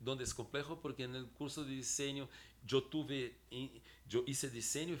 donde es complejo porque en el curso de diseño yo hice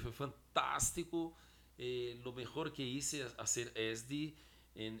diseño y fue fantástico. Lo mejor que hice es hacer ESD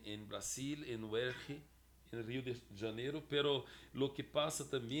en Brasil, en UERJ, en Río de Janeiro, pero lo que pasa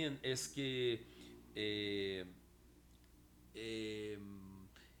también es que eh, eh,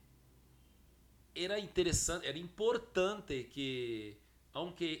 era interesante, era importante que,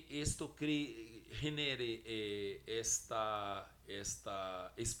 aunque esto genere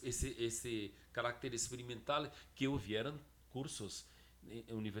ese carácter experimental, que hubieran cursos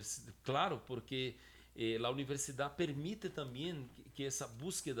claro, porque la universidad permite también que esa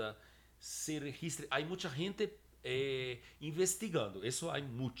búsqueda se registre. Hay mucha gente investigando, eso hay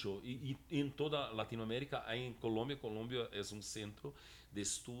mucho, y en toda Latinoamérica, hay en Colombia. Colombia es un centro de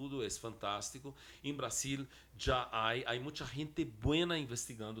estudo, es fantástico. En Brasil ya hay mucha gente buena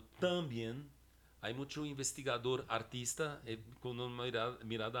investigando también. Hay mucho investigador artista con una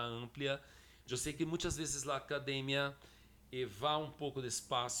mirada amplia. Yo sé que muchas veces la academia va un poco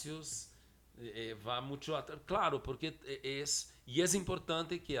despacios, va mucho atrás. Claro, porque es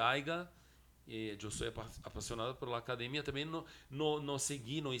importante que haya. Eu sou apaixonado pela academia também. Não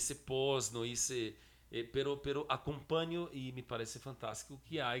segui, não hice pós, não hice. Pero acompanho e me parece fantástico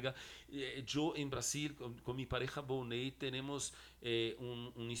que haya. Eu em Brasil, com minha pareja Bonei, temos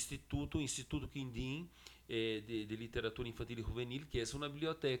Instituto Quindim, de literatura infantil e juvenil, que é uma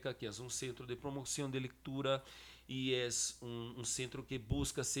biblioteca, que é um centro de promoção de leitura e é um centro que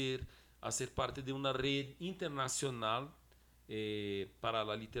busca ser parte de uma rede internacional para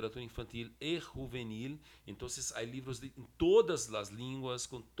a literatura infantil e juvenil. Então, há livros em todas as línguas,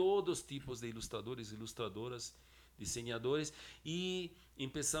 com todos os tipos de ilustradores, ilustradoras, desenhadores. E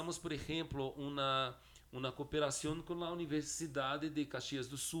começamos, por exemplo, uma cooperação com a Universidade de Caxias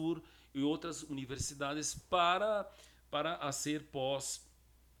do Sul e outras universidades para fazer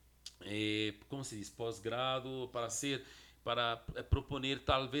como se diz, pós-grado, para proponer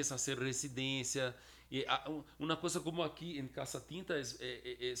talvez fazer residência. E uma coisa como aqui em Casatinta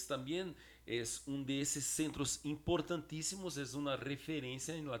também é desses centros importantíssimos, é uma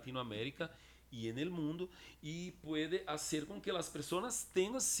referência em Latinoamérica e no mundo, e pode fazer com que as pessoas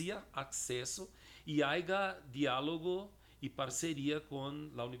tenham sim acesso e haja diálogo y parcería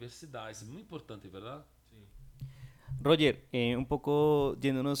con la universidad. Es muy importante, ¿verdad? Sí. Roger, un poco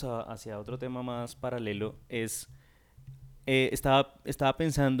yéndonos hacia otro tema más paralelo, estaba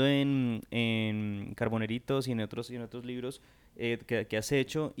pensando en Carboneritos y en otros libros que has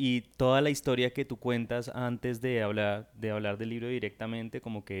hecho, y toda la historia que tú cuentas antes de hablar del libro directamente,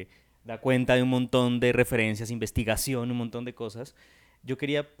 como que da cuenta de un montón de referencias, investigación, un montón de cosas. yo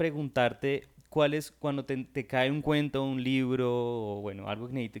quería preguntarte, ¿cuál es, cuando te cae un cuento, un libro, o bueno, algo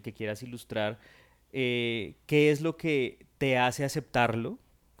que quieras ilustrar, qué es lo que te hace aceptarlo,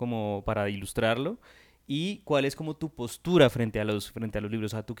 como para ilustrarlo? ¿Y cuál es como tu postura frente a los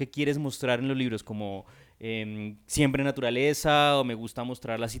libros? O sea, ¿tú qué quieres mostrar en los libros? Como siempre naturaleza, o me gusta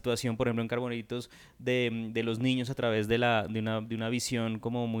mostrar la situación, por ejemplo, en Carbonitos, de los niños a través de una visión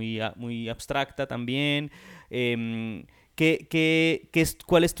como muy abstracta también. Em,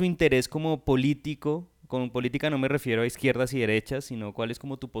 ¿Cuál es tu interés como político? Con política no me refiero a izquierdas y derechas, sino cuál es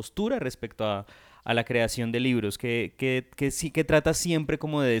como tu postura respecto a la creación de libros. ¿Qué tratas siempre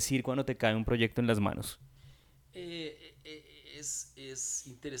como de decir cuando te cae un proyecto en las manos? Es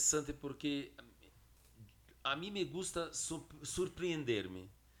interessante porque a mim me gusta surpreender-me.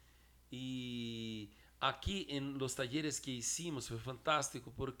 E aqui em los talleres que hicimos foi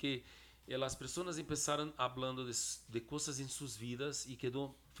fantástico porque as pessoas começaram falando de coisas em suas vidas e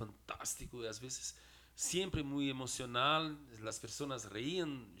quedou fantástico. E às vezes sempre muito emocional, as pessoas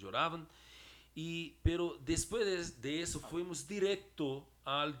reíam, choravam. Pero depois de isso fomos direto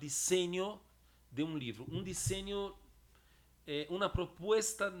ao desenho de um livro, um desenho, uma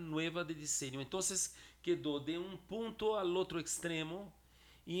proposta nova de desenho. Então quedou de um ponto ao outro extremo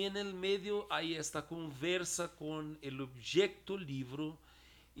e en el medio hay esta conversa con el objeto libro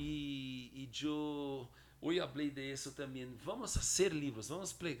y yo hoy hablé de eso también. Vamos a hacer libros,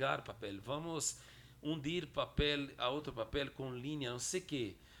 vamos a plegar papel, vamos hundir papel a otro papel con línea, no sé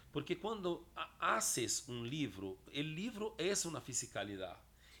qué. Porque cuando haces un libro, el libro es una fisicalidad.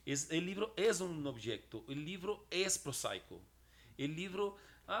 El libro es un objeto, el libro es prosaico. El libro,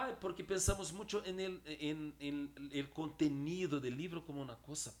 porque pensamos mucho en el contenido del libro como una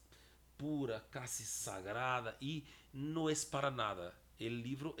cosa pura, casi sagrada, y no es para nada. El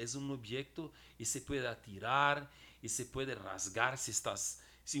libro es un objeto y se puede atirar y se puede rasgar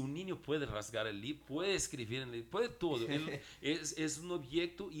si un niño puede rasgar el libro, puede escribir en el libro, puede todo. Es un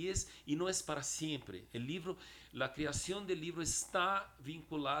objeto y no es para siempre. El libro, la creación del libro está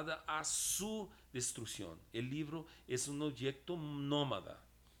vinculada a su destrucción. El libro es un objeto nómada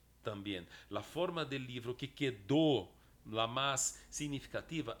también. La forma del libro que quedó la más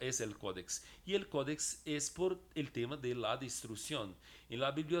significativa es el códex. Y el códex es por el tema de la destrucción. En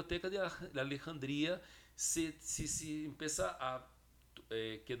la biblioteca de Alejandría se empieza a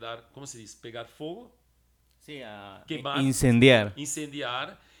quedar, ¿cómo se dice? Pegar fuego, Sí, a quemar, incendiar.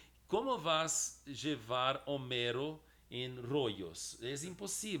 incendiar. ¿Cómo vas a llevar Homero en rollos? Es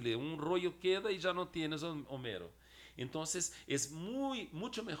imposible. Un rollo queda y ya no tienes Homero. Entonces es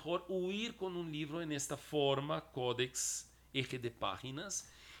mucho mejor huir con un libro en esta forma, códex, eje de páginas.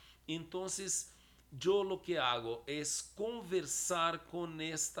 Entonces yo lo que hago es conversar con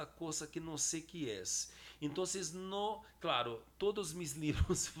esta cosa que no sé qué es. Entonces no, claro, todos mis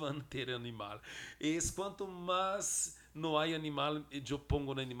libros van a tener animal. Es cuanto más no hay animal, yo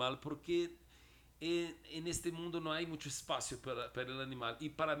pongo un animal porque en este mundo no hay mucho espacio para el animal y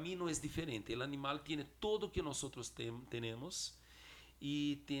para mí no es diferente. El animal tiene todo que nosotros tenemos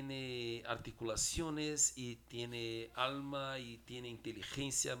y tiene articulaciones y tiene alma y tiene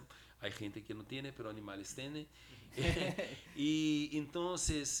inteligencia. Hay gente que no tiene, pero animales tienen. Y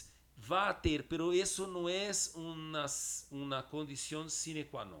entonces va a ter, pero eso no es una condición sine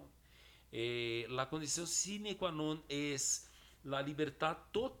qua non. La condición sine qua non es la libertad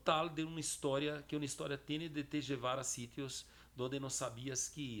total de una historia, que una historia tiene de te llevar a sitios donde no sabías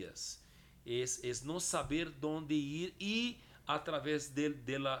que ibas. Es no saber dónde ir y a través del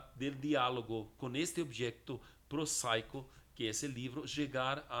diálogo con este objeto prosaico que es el libro,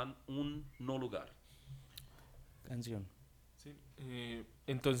 llegar a un no lugar. Canción. Sí,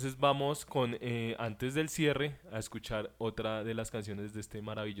 entonces vamos con, antes del cierre, a escuchar otra de las canciones de este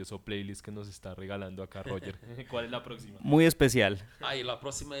maravilloso playlist que nos está regalando acá Roger. ¿Cuál es la próxima? Muy especial. La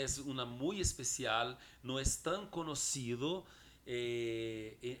próxima es una muy especial, no es tan conocido,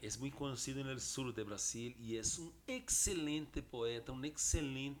 es muy conocido en el sur de Brasil y es un excelente poeta, un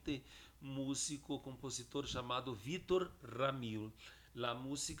excelente músico, compositor llamado Vítor Ramil. La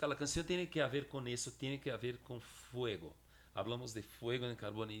canción tiene que ver con eso, tiene que ver con fuego. Hablamos de fuego en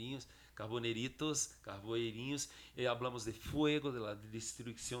Carboneritos, hablamos de fuego, de la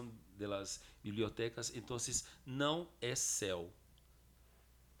destrucción de las bibliotecas, entonces no es céu.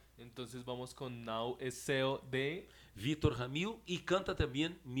 Entonces vamos con Now es SEO de... Vítor Ramil y canta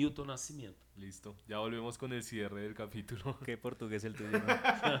también Milton Nascimento. Listo, ya volvemos con el cierre del capítulo. Qué portugués el tuyo, ¿no?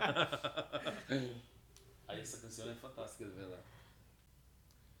 Esa canción es fantástica, de verdad.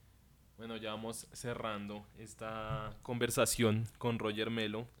 Bueno, ya vamos cerrando esta conversación con Roger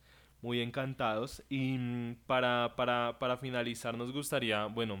Melo. muy encantados. Y para finalizar nos gustaría,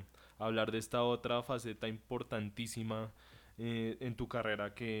 bueno, hablar de esta otra faceta importantísima en tu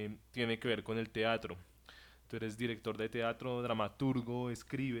carrera que tiene que ver con el teatro. Tú eres director de teatro, dramaturgo,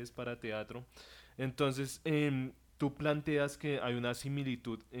 escribes para teatro. Entonces, tú planteas que hay una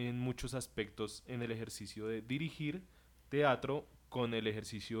similitud en muchos aspectos en el ejercicio de dirigir teatro con el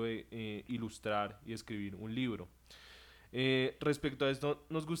ejercicio de ilustrar y escribir un libro. Respecto a esto,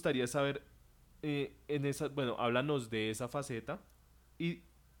 nos gustaría saber, bueno, háblanos de esa faceta y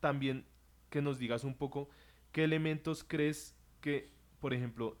también que nos digas un poco qué elementos crees que, por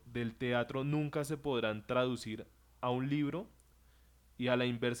ejemplo, del teatro nunca se podrán traducir a un libro y a la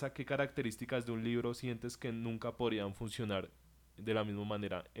inversa, qué características de un libro sientes que nunca podrían funcionar de la misma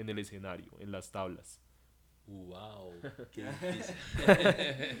manera en el escenario, en las tablas. Uau, qué difícil.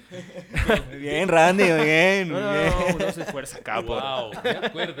 Muy bien, Randy, muy bien, No, muy no, bien. no, uno se esfuerza acá por... Uau, me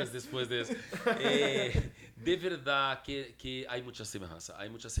acuerdas después de eso. De verdad que hay mucha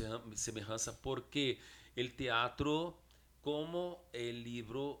semejanza porque el teatro como el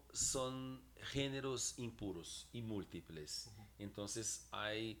libro son géneros impuros y múltiples. Entonces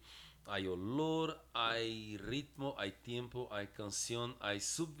hay olor, hay ritmo, hay tiempo, hay canción, hay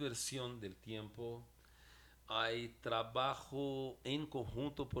subversión del tiempo, hay trabajo en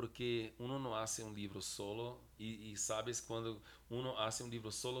conjunto porque uno no hace un libro solo y sabes cuando uno hace un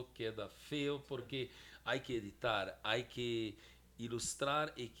libro solo queda feo porque hay que editar, hay que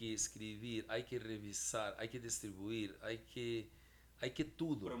ilustrar, hay que escribir, hay que revisar, hay que distribuir, hay que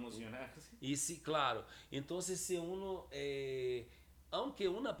todo. Promocionar, sí. Y sí, claro. Entonces, si uno, aunque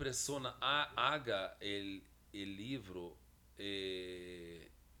una persona haga el libro, eh,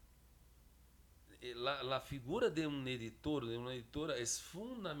 la figura de un editor, de una editora es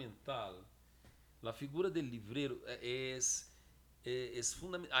fundamental. La figura del librero es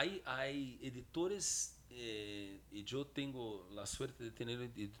fundamental. Hay editores, y yo tengo la suerte de tener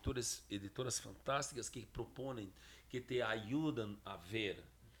editoras fantásticas que proponen, que te ayudan a ver.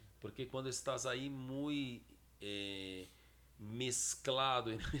 Porque cuando estás ahí muy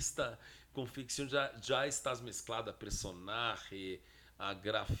mezclado en esta confección, ya estás mezclado a personaje, a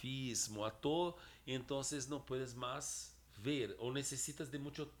grafismo, a todo, entonces no puedes más ver o necesitas de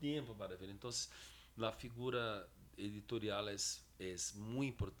mucho tiempo para ver. Entonces la figura editorial es muy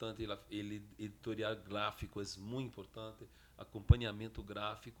importante, el editorial gráfico es muy importante, acompañamiento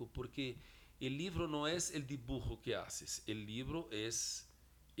gráfico, porque el libro no es el dibujo que haces, el libro es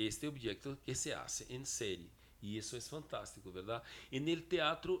este objeto que se hace en serie. Y eso es fantástico, ¿verdad? En el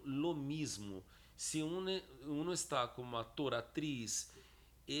teatro lo mismo. Si uno está como actor, actriz,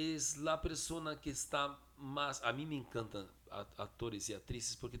 es la persona que está más... A mí me encantan actores y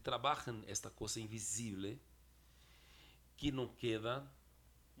actrices porque trabajan esta cosa invisible que no queda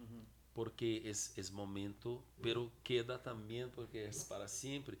porque es momento, pero queda también porque es para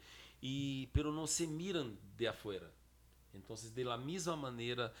siempre. Pero no se miran de afuera. Entonces, de la misma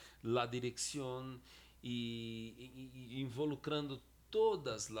manera, la dirección y involucrando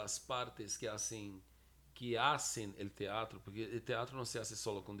todas las partes que hacen el teatro, porque el teatro no se hace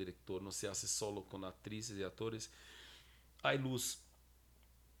solo con director, no se hace solo con actrices y actores. Hay luz,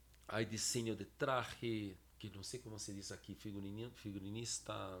 hay diseño de traje, que no sé cómo se dice aquí,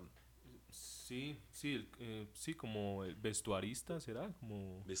 figurinista, Sí, sí, sí, como el vestuarista, ¿será?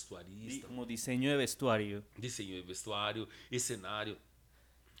 Como... vestuarista, Como diseño de vestuario. diseño de vestuario, escenario,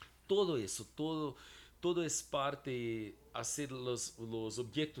 todo eso, todo es parte, hacer los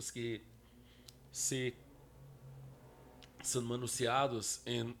objetos que se son manoseados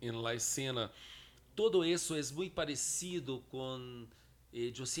en la escena. Todo eso es muy parecido con...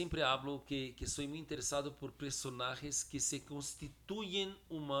 yo siempre hablo que soy muy interesado por personajes que se constituyen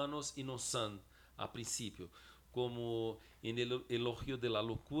humanos y no son a principio, como en el elogio de la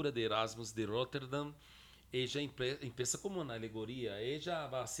locura de Erasmus de Rotterdam. Ella empieza como una alegoría. Ella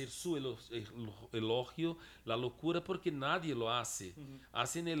va a hacer su elogio, la locura, porque nadie lo hace.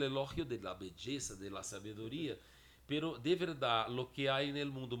 Hacen el elogio de la belleza, de la sabiduría. Pero de verdad, lo que hay en el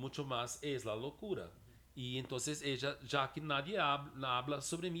mundo mucho más es la locura. Y entonces ella, ya que nadie habla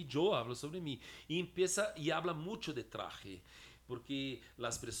sobre mí, yo hablo sobre mí. Y empieza y habla mucho de traje. Porque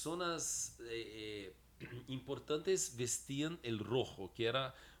las personas importantes vestían el rojo, que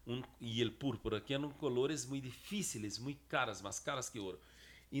era y el púrpura, que eran colores muy difíciles, muy caras, más caras que oro.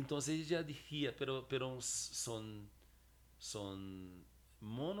 Entonces ella decía, pero son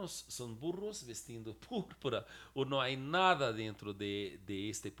monos, son burros vestindo púrpura, o no hay nada dentro de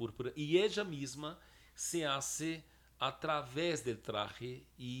este púrpura. Y ella misma se hace a través del traje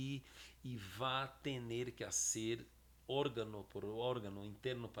y va a tener que hacer órgano por órgano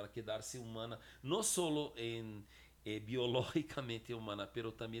interno para quedarse humana, no solo biológicamente humana,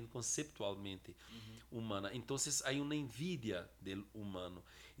 pero también conceptualmente humana. Entonces hay una envidia del humano.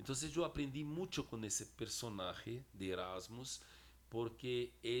 Entonces yo aprendí mucho con ese personaje de Erasmus,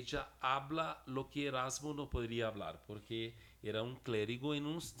 porque ella habla lo que Erasmo no podría hablar, porque era un clérigo en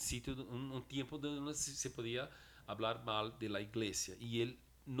un sitio, un tiempo donde se podía hablar mal de la iglesia, y él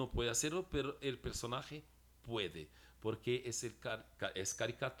no puede hacerlo, pero el personaje puede, porque es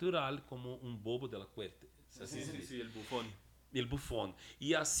caricatural como un bobo de la corte. Sí, sí, sí, el bufón. El bufón.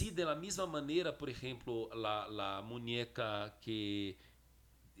 Y así, de la misma manera, por ejemplo, la muñeca que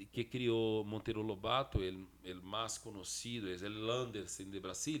criou Monteiro Lobato, el más conocido, es el Andersen de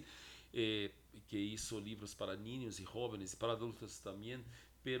Brasil, que hizo libros para niños y jóvenes y para adultos también,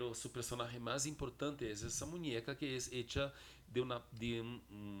 pero su personaje más importante es esa muñeca que es hecha de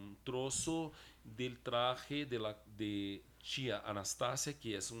un trozo del traje de tía Anastasia,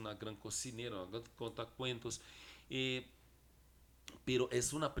 que es una gran cocinera, una gran contacuentos, eh, pero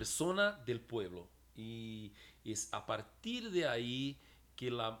es una persona del pueblo, y es a partir de ahí que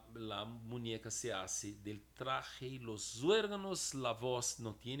la muñeca se hace del traje y los órganos. La voz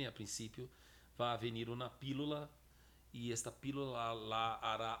no tiene a principio, va a venir una pílula, y esta pílula la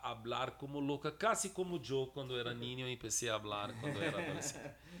hará hablar como loca, casi como yo cuando era niño empecé a hablar cuando era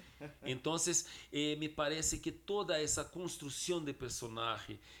adolescente. Entonces, me parece que toda esa construcción de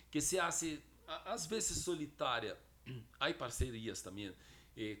personaje que se hace às veces solitária, hay parcerías también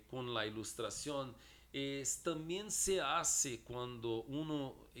con la ilustración, también se hace cuando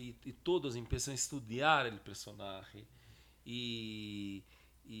uno y todos empiezan a estudiar el personaje, y,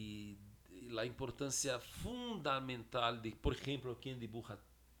 y la importancia fundamental de, por ejemplo, quien dibuja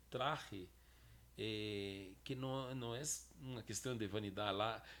traje, que no es una cuestión de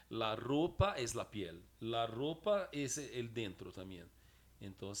vanidad. La ropa es la piel, la ropa es el dentro también.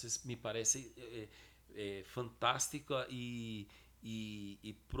 Entonces me parece fantástica y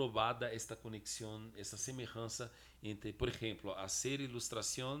probada esta conexión, esta semejanza entre, por ejemplo, hacer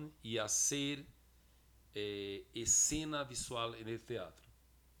ilustración y hacer escena visual en el teatro.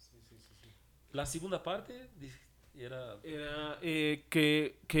 Sí, sí, sí, sí. La segunda parte era... Era,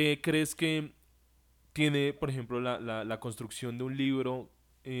 ¿qué crees que tiene, por ejemplo, la construcción de un libro,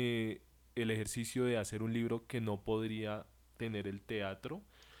 el ejercicio de hacer un libro que no podría tener el teatro?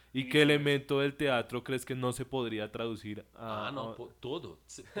 ¿Y qué elemento del teatro crees que no se podría traducir Ah, no, a... todo,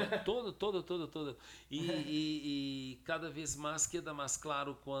 todo. Y cada vez más queda más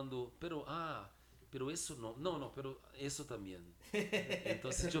claro cuando, pero eso no, pero eso también.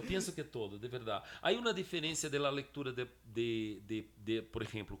 Entonces yo pienso que todo, de verdad. Hay una diferencia de la lectura por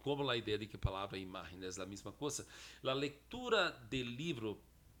ejemplo, como la idea de que palabra e imagen es la misma cosa. La lectura del libro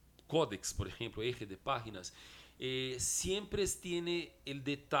códex, por ejemplo, eje de páginas, siempre tiene el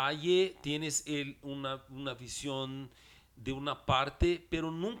detalle, tienes una visión de una parte,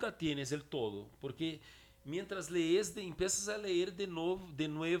 pero nunca tienes el todo, porque mientras lees, empiezas a leer de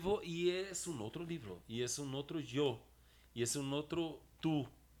nuevo, y es un otro libro, y es un otro yo, y es un otro tú.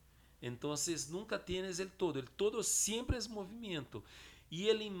 Entonces nunca tienes el todo siempre es movimiento. Y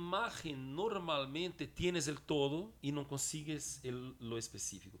la imagen normalmente tienes el todo y no consigues lo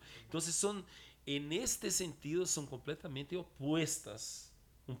específico. Entonces en este sentido son completamente opuestas,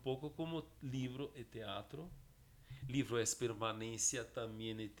 un poco como libro y teatro. Libro es permanencia,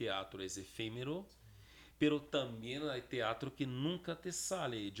 también el teatro es efímero, pero también hay teatro que nunca te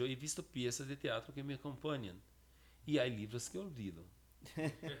sale. Yo he visto piezas de teatro que me acompañan, y hay libros que olvido.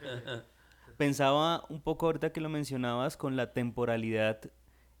 Pensaba un poco ahorita que lo mencionabas con la temporalidad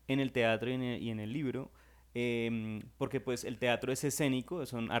en el teatro y en el libro, porque pues el teatro es escénico,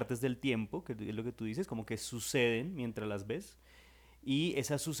 son artes del tiempo, que es lo que tú dices, como que suceden mientras las ves, y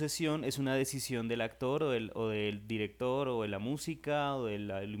esa sucesión es una decisión del actor o del director o de la música o de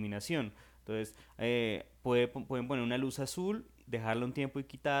la iluminación. Entonces, pueden poner una luz azul, dejarla un tiempo y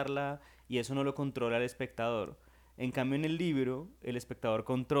quitarla, y eso no lo controla el espectador. En cambio, en el libro, el espectador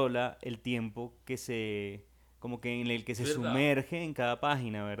controla el tiempo como que en el que se ¿Verdad? sumerge en cada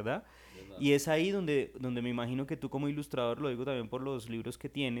página, ¿verdad? ¿Verdad? Y es ahí donde me imagino que tú como ilustrador, lo digo también por los libros que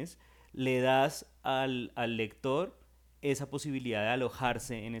tienes, le das al lector esa posibilidad de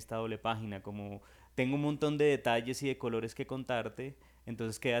alojarse en esta doble página, como tengo un montón de detalles y de colores que contarte,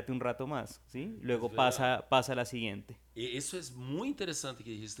 entonces quédate un rato más, ¿sí? Es Luego verdad. pasa a la siguiente. Isso é muito interessante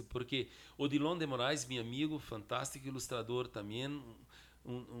que dijiste, porque Odilon de Moraes, meu amigo, fantástico ilustrador também,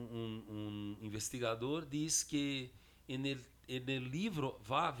 um investigador, diz que en el livro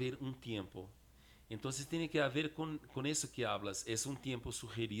vai haver tempo. Então tem que haver com isso que hablas. É tempo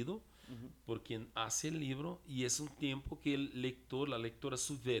sugerido, por quien hace el libro y es un tiempo que el lector, la lectora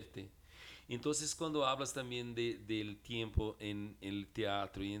subverte. Entonces, cuando hablas también del tiempo en el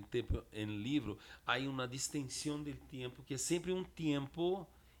teatro y en el libro, hay una distinción del tiempo que es siempre un tiempo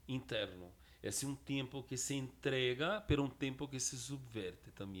interno. Es un tiempo que se entrega, pero un tiempo que se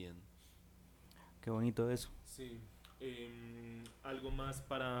subverte también. Qué bonito eso. Sí. Algo más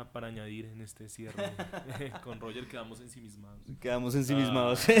para añadir en este cierre. Con Roger quedamos ensimismados. Quedamos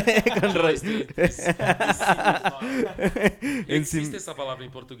ensimismados con Yo Roy. estoy ensimismado. Existe Ensim- esa palabra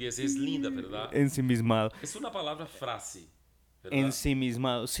en portugués, es linda, ¿verdad? Ensimismado. Es una palabra frase, ¿verdad?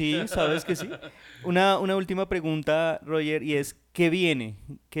 Ensimismado. Sí, sabes que sí. Una última pregunta, Roger, y es, ¿qué viene?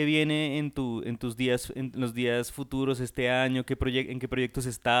 ¿Qué viene en tus días, en los días futuros este año? ¿En qué proyectos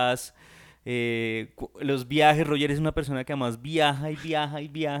estás? Los viajes, Roger es una persona que además viaja y viaja y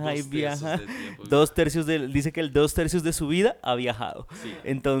viaja y 2/3 viaja. del tiempo. Dice que el 2/3 de su vida ha viajado. Sí.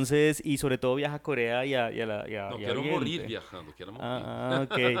 Entonces, y sobre todo viaja a Corea No y a quiero morir Oriente. viajando, quiero morir.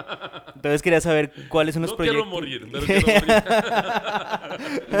 Ok. Entonces quería saber cuáles son los No quiero proyectos. morir, no quiero morir.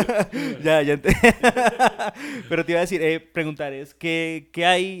 Ya Pero te iba a decir, preguntar es, ¿qué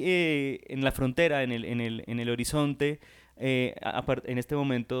hay en la frontera, en el horizonte, en este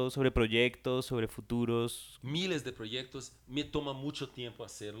momento sobre proyectos, sobre futuros? Miles de proyectos, me toma mucho tiempo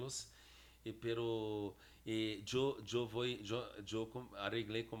hacerlos, pero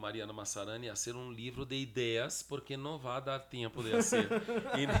arreglé con Mariana Massarani hacer un libro de ideas porque no va a dar tiempo de hacer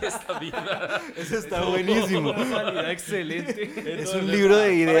en esta vida. Eso está buenísimo. Calidad excelente. Es un libro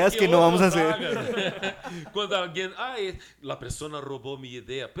de ideas que no vamos a hacer. Cuando alguien, la persona robó mi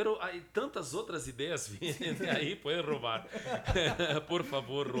idea, pero hay tantas otras ideas vienen de ahí, puede robar. Por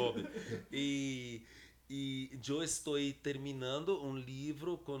favor, robe. Y yo estoy terminando un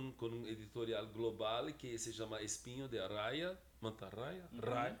libro con un editorial global que se llama Espinho de Araya, Mantarraya,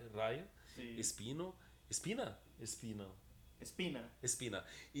 Raya, Sí. Espino, Espina. Espina.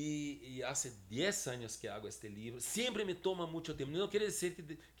 Y hace 10 años que hago este libro. Siempre me toma mucho tiempo. No quiere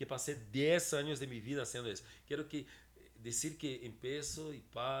decir que pasé 10 años de mi vida haciendo eso. Quiero decir que empiezo y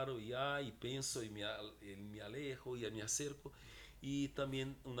paro y pienso y me alejo y me acerco. Y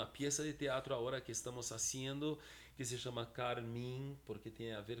también una pieza de teatro ahora que estamos haciendo que se llama Carmín, porque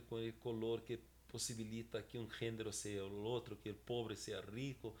tiene a ver con el color que posibilita que un género sea el otro, que el pobre sea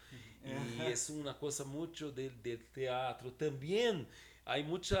rico. Y es una cosa mucho del teatro. También hay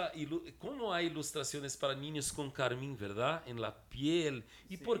como hay ilustraciones para niños con carmín, ¿verdad? En la piel.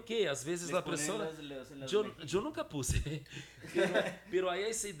 ¿Y Sí. por qué? A veces Les la ponen persona... los Yo nunca puse, pero hay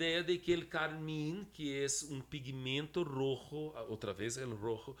esa idea de que el carmín, que es un pigmento rojo, otra vez el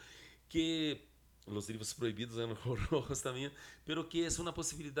rojo, que los libros prohibidos eran rojos también, pero que es una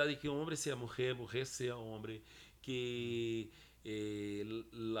posibilidad de que hombre sea mujer, mujer sea hombre, que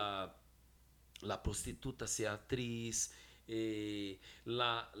la prostituta sea actriz,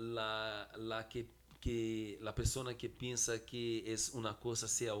 la persona que piensa que es una cosa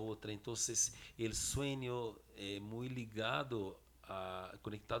sea otra. Entonces el sueño muy ligado,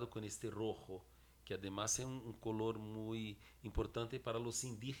 conectado con este rojo, que además es un color muy importante para los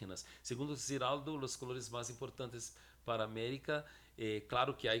indígenas. Segundo Ziraldo, los colores más importantes para América,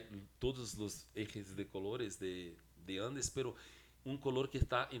 claro que hay todos los ejes de colores de Andes, pero un color que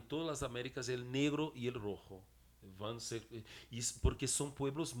está en todas las Américas, el negro y el rojo. Porque son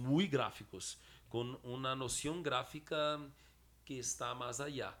pueblos muy gráficos, con una noción gráfica que está más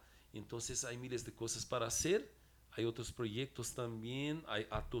allá. Entonces hay miles de cosas para hacer, hay otros proyectos también, hay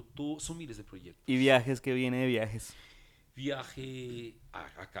Atotó, son miles de proyectos. Y viajes, ¿qué viene de viajes? Viaje,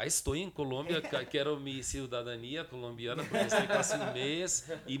 acá estoy en Colombia, quiero mi ciudadanía colombiana porque estoy casi un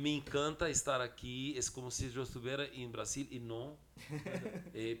mes y me encanta estar aquí, es como si yo estuviera en Brasil y no,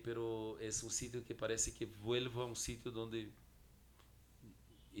 pero es un sitio que parece que vuelvo a un sitio donde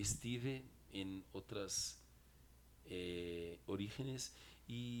estuve en otras orígenes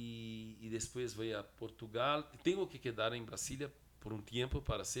y después voy a Portugal. Tengo que quedar en Brasilia por un tiempo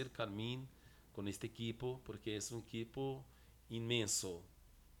para hacer Carmín con este equipo, porque es un equipo inmenso.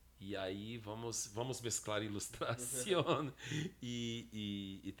 Y ahí vamos mezclar ilustración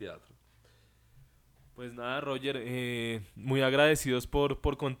y teatro. Pues nada, Roger, muy agradecidos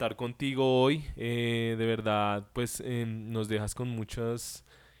por contar contigo hoy. De verdad, pues nos dejas con muchas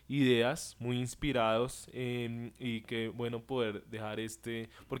ideas, muy inspirados y qué bueno poder dejar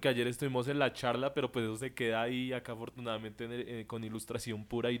porque ayer estuvimos en la charla, pero pues eso se queda ahí, acá afortunadamente con ilustración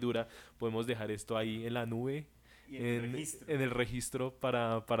pura y dura, podemos dejar esto ahí en la nube, Y en el registro. en el registro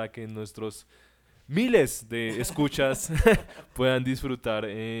para que nuestros miles de escuchas puedan disfrutar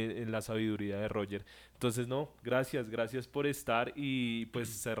en la sabiduría de Roger. Entonces, no, gracias por estar y pues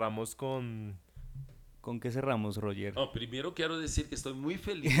cerramos con... ¿Con qué cerramos, Roger? Oh, primeiro quero dizer que estou muito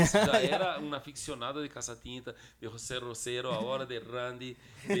feliz. Já era um aficionado de Casa Tinta, de José Rosero, agora de Randy,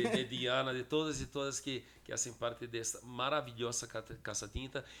 de Diana, de todas e todas que fazem parte desta maravilhosa Casa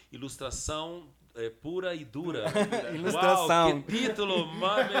Tinta. Ilustração pura e dura. Ilustração. Uau, que título, o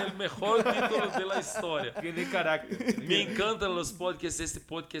melhor título da história. Tiene carácter. Me encantam os podcasts, este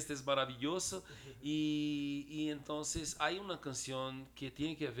podcast é maravilhoso. E então, há uma canção que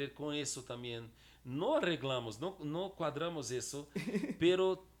tem que ver com isso também. No arreglamos, no cuadramos eso,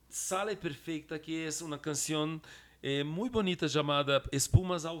 pero sale perfecta, que es una canción muy bonita llamada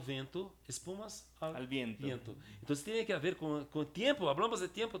Espumas al Viento. Espumas al viento. Entonces tiene que ver con tiempo, hablamos de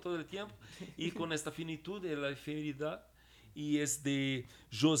tiempo todo el tiempo, y con esta finitud de la efemeridad. Y es de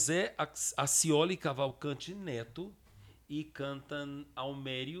José Acioli Cavalcante Neto, y cantan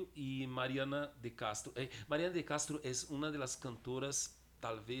Almério y Mariana de Castro. Mariana de Castro es una de las cantoras,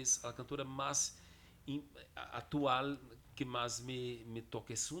 tal vez la cantora más atual que más me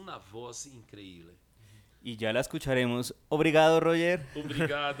toca. Es una voz increíble. Y ya la escucharemos. Obrigado, Roger.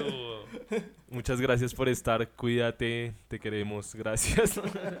 Obrigado. Muchas gracias por estar. Cuídate, te queremos. Gracias.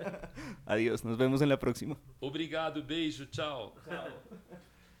 Adiós, nos vemos en la próxima. Obrigado, beijo, tchau. Chao.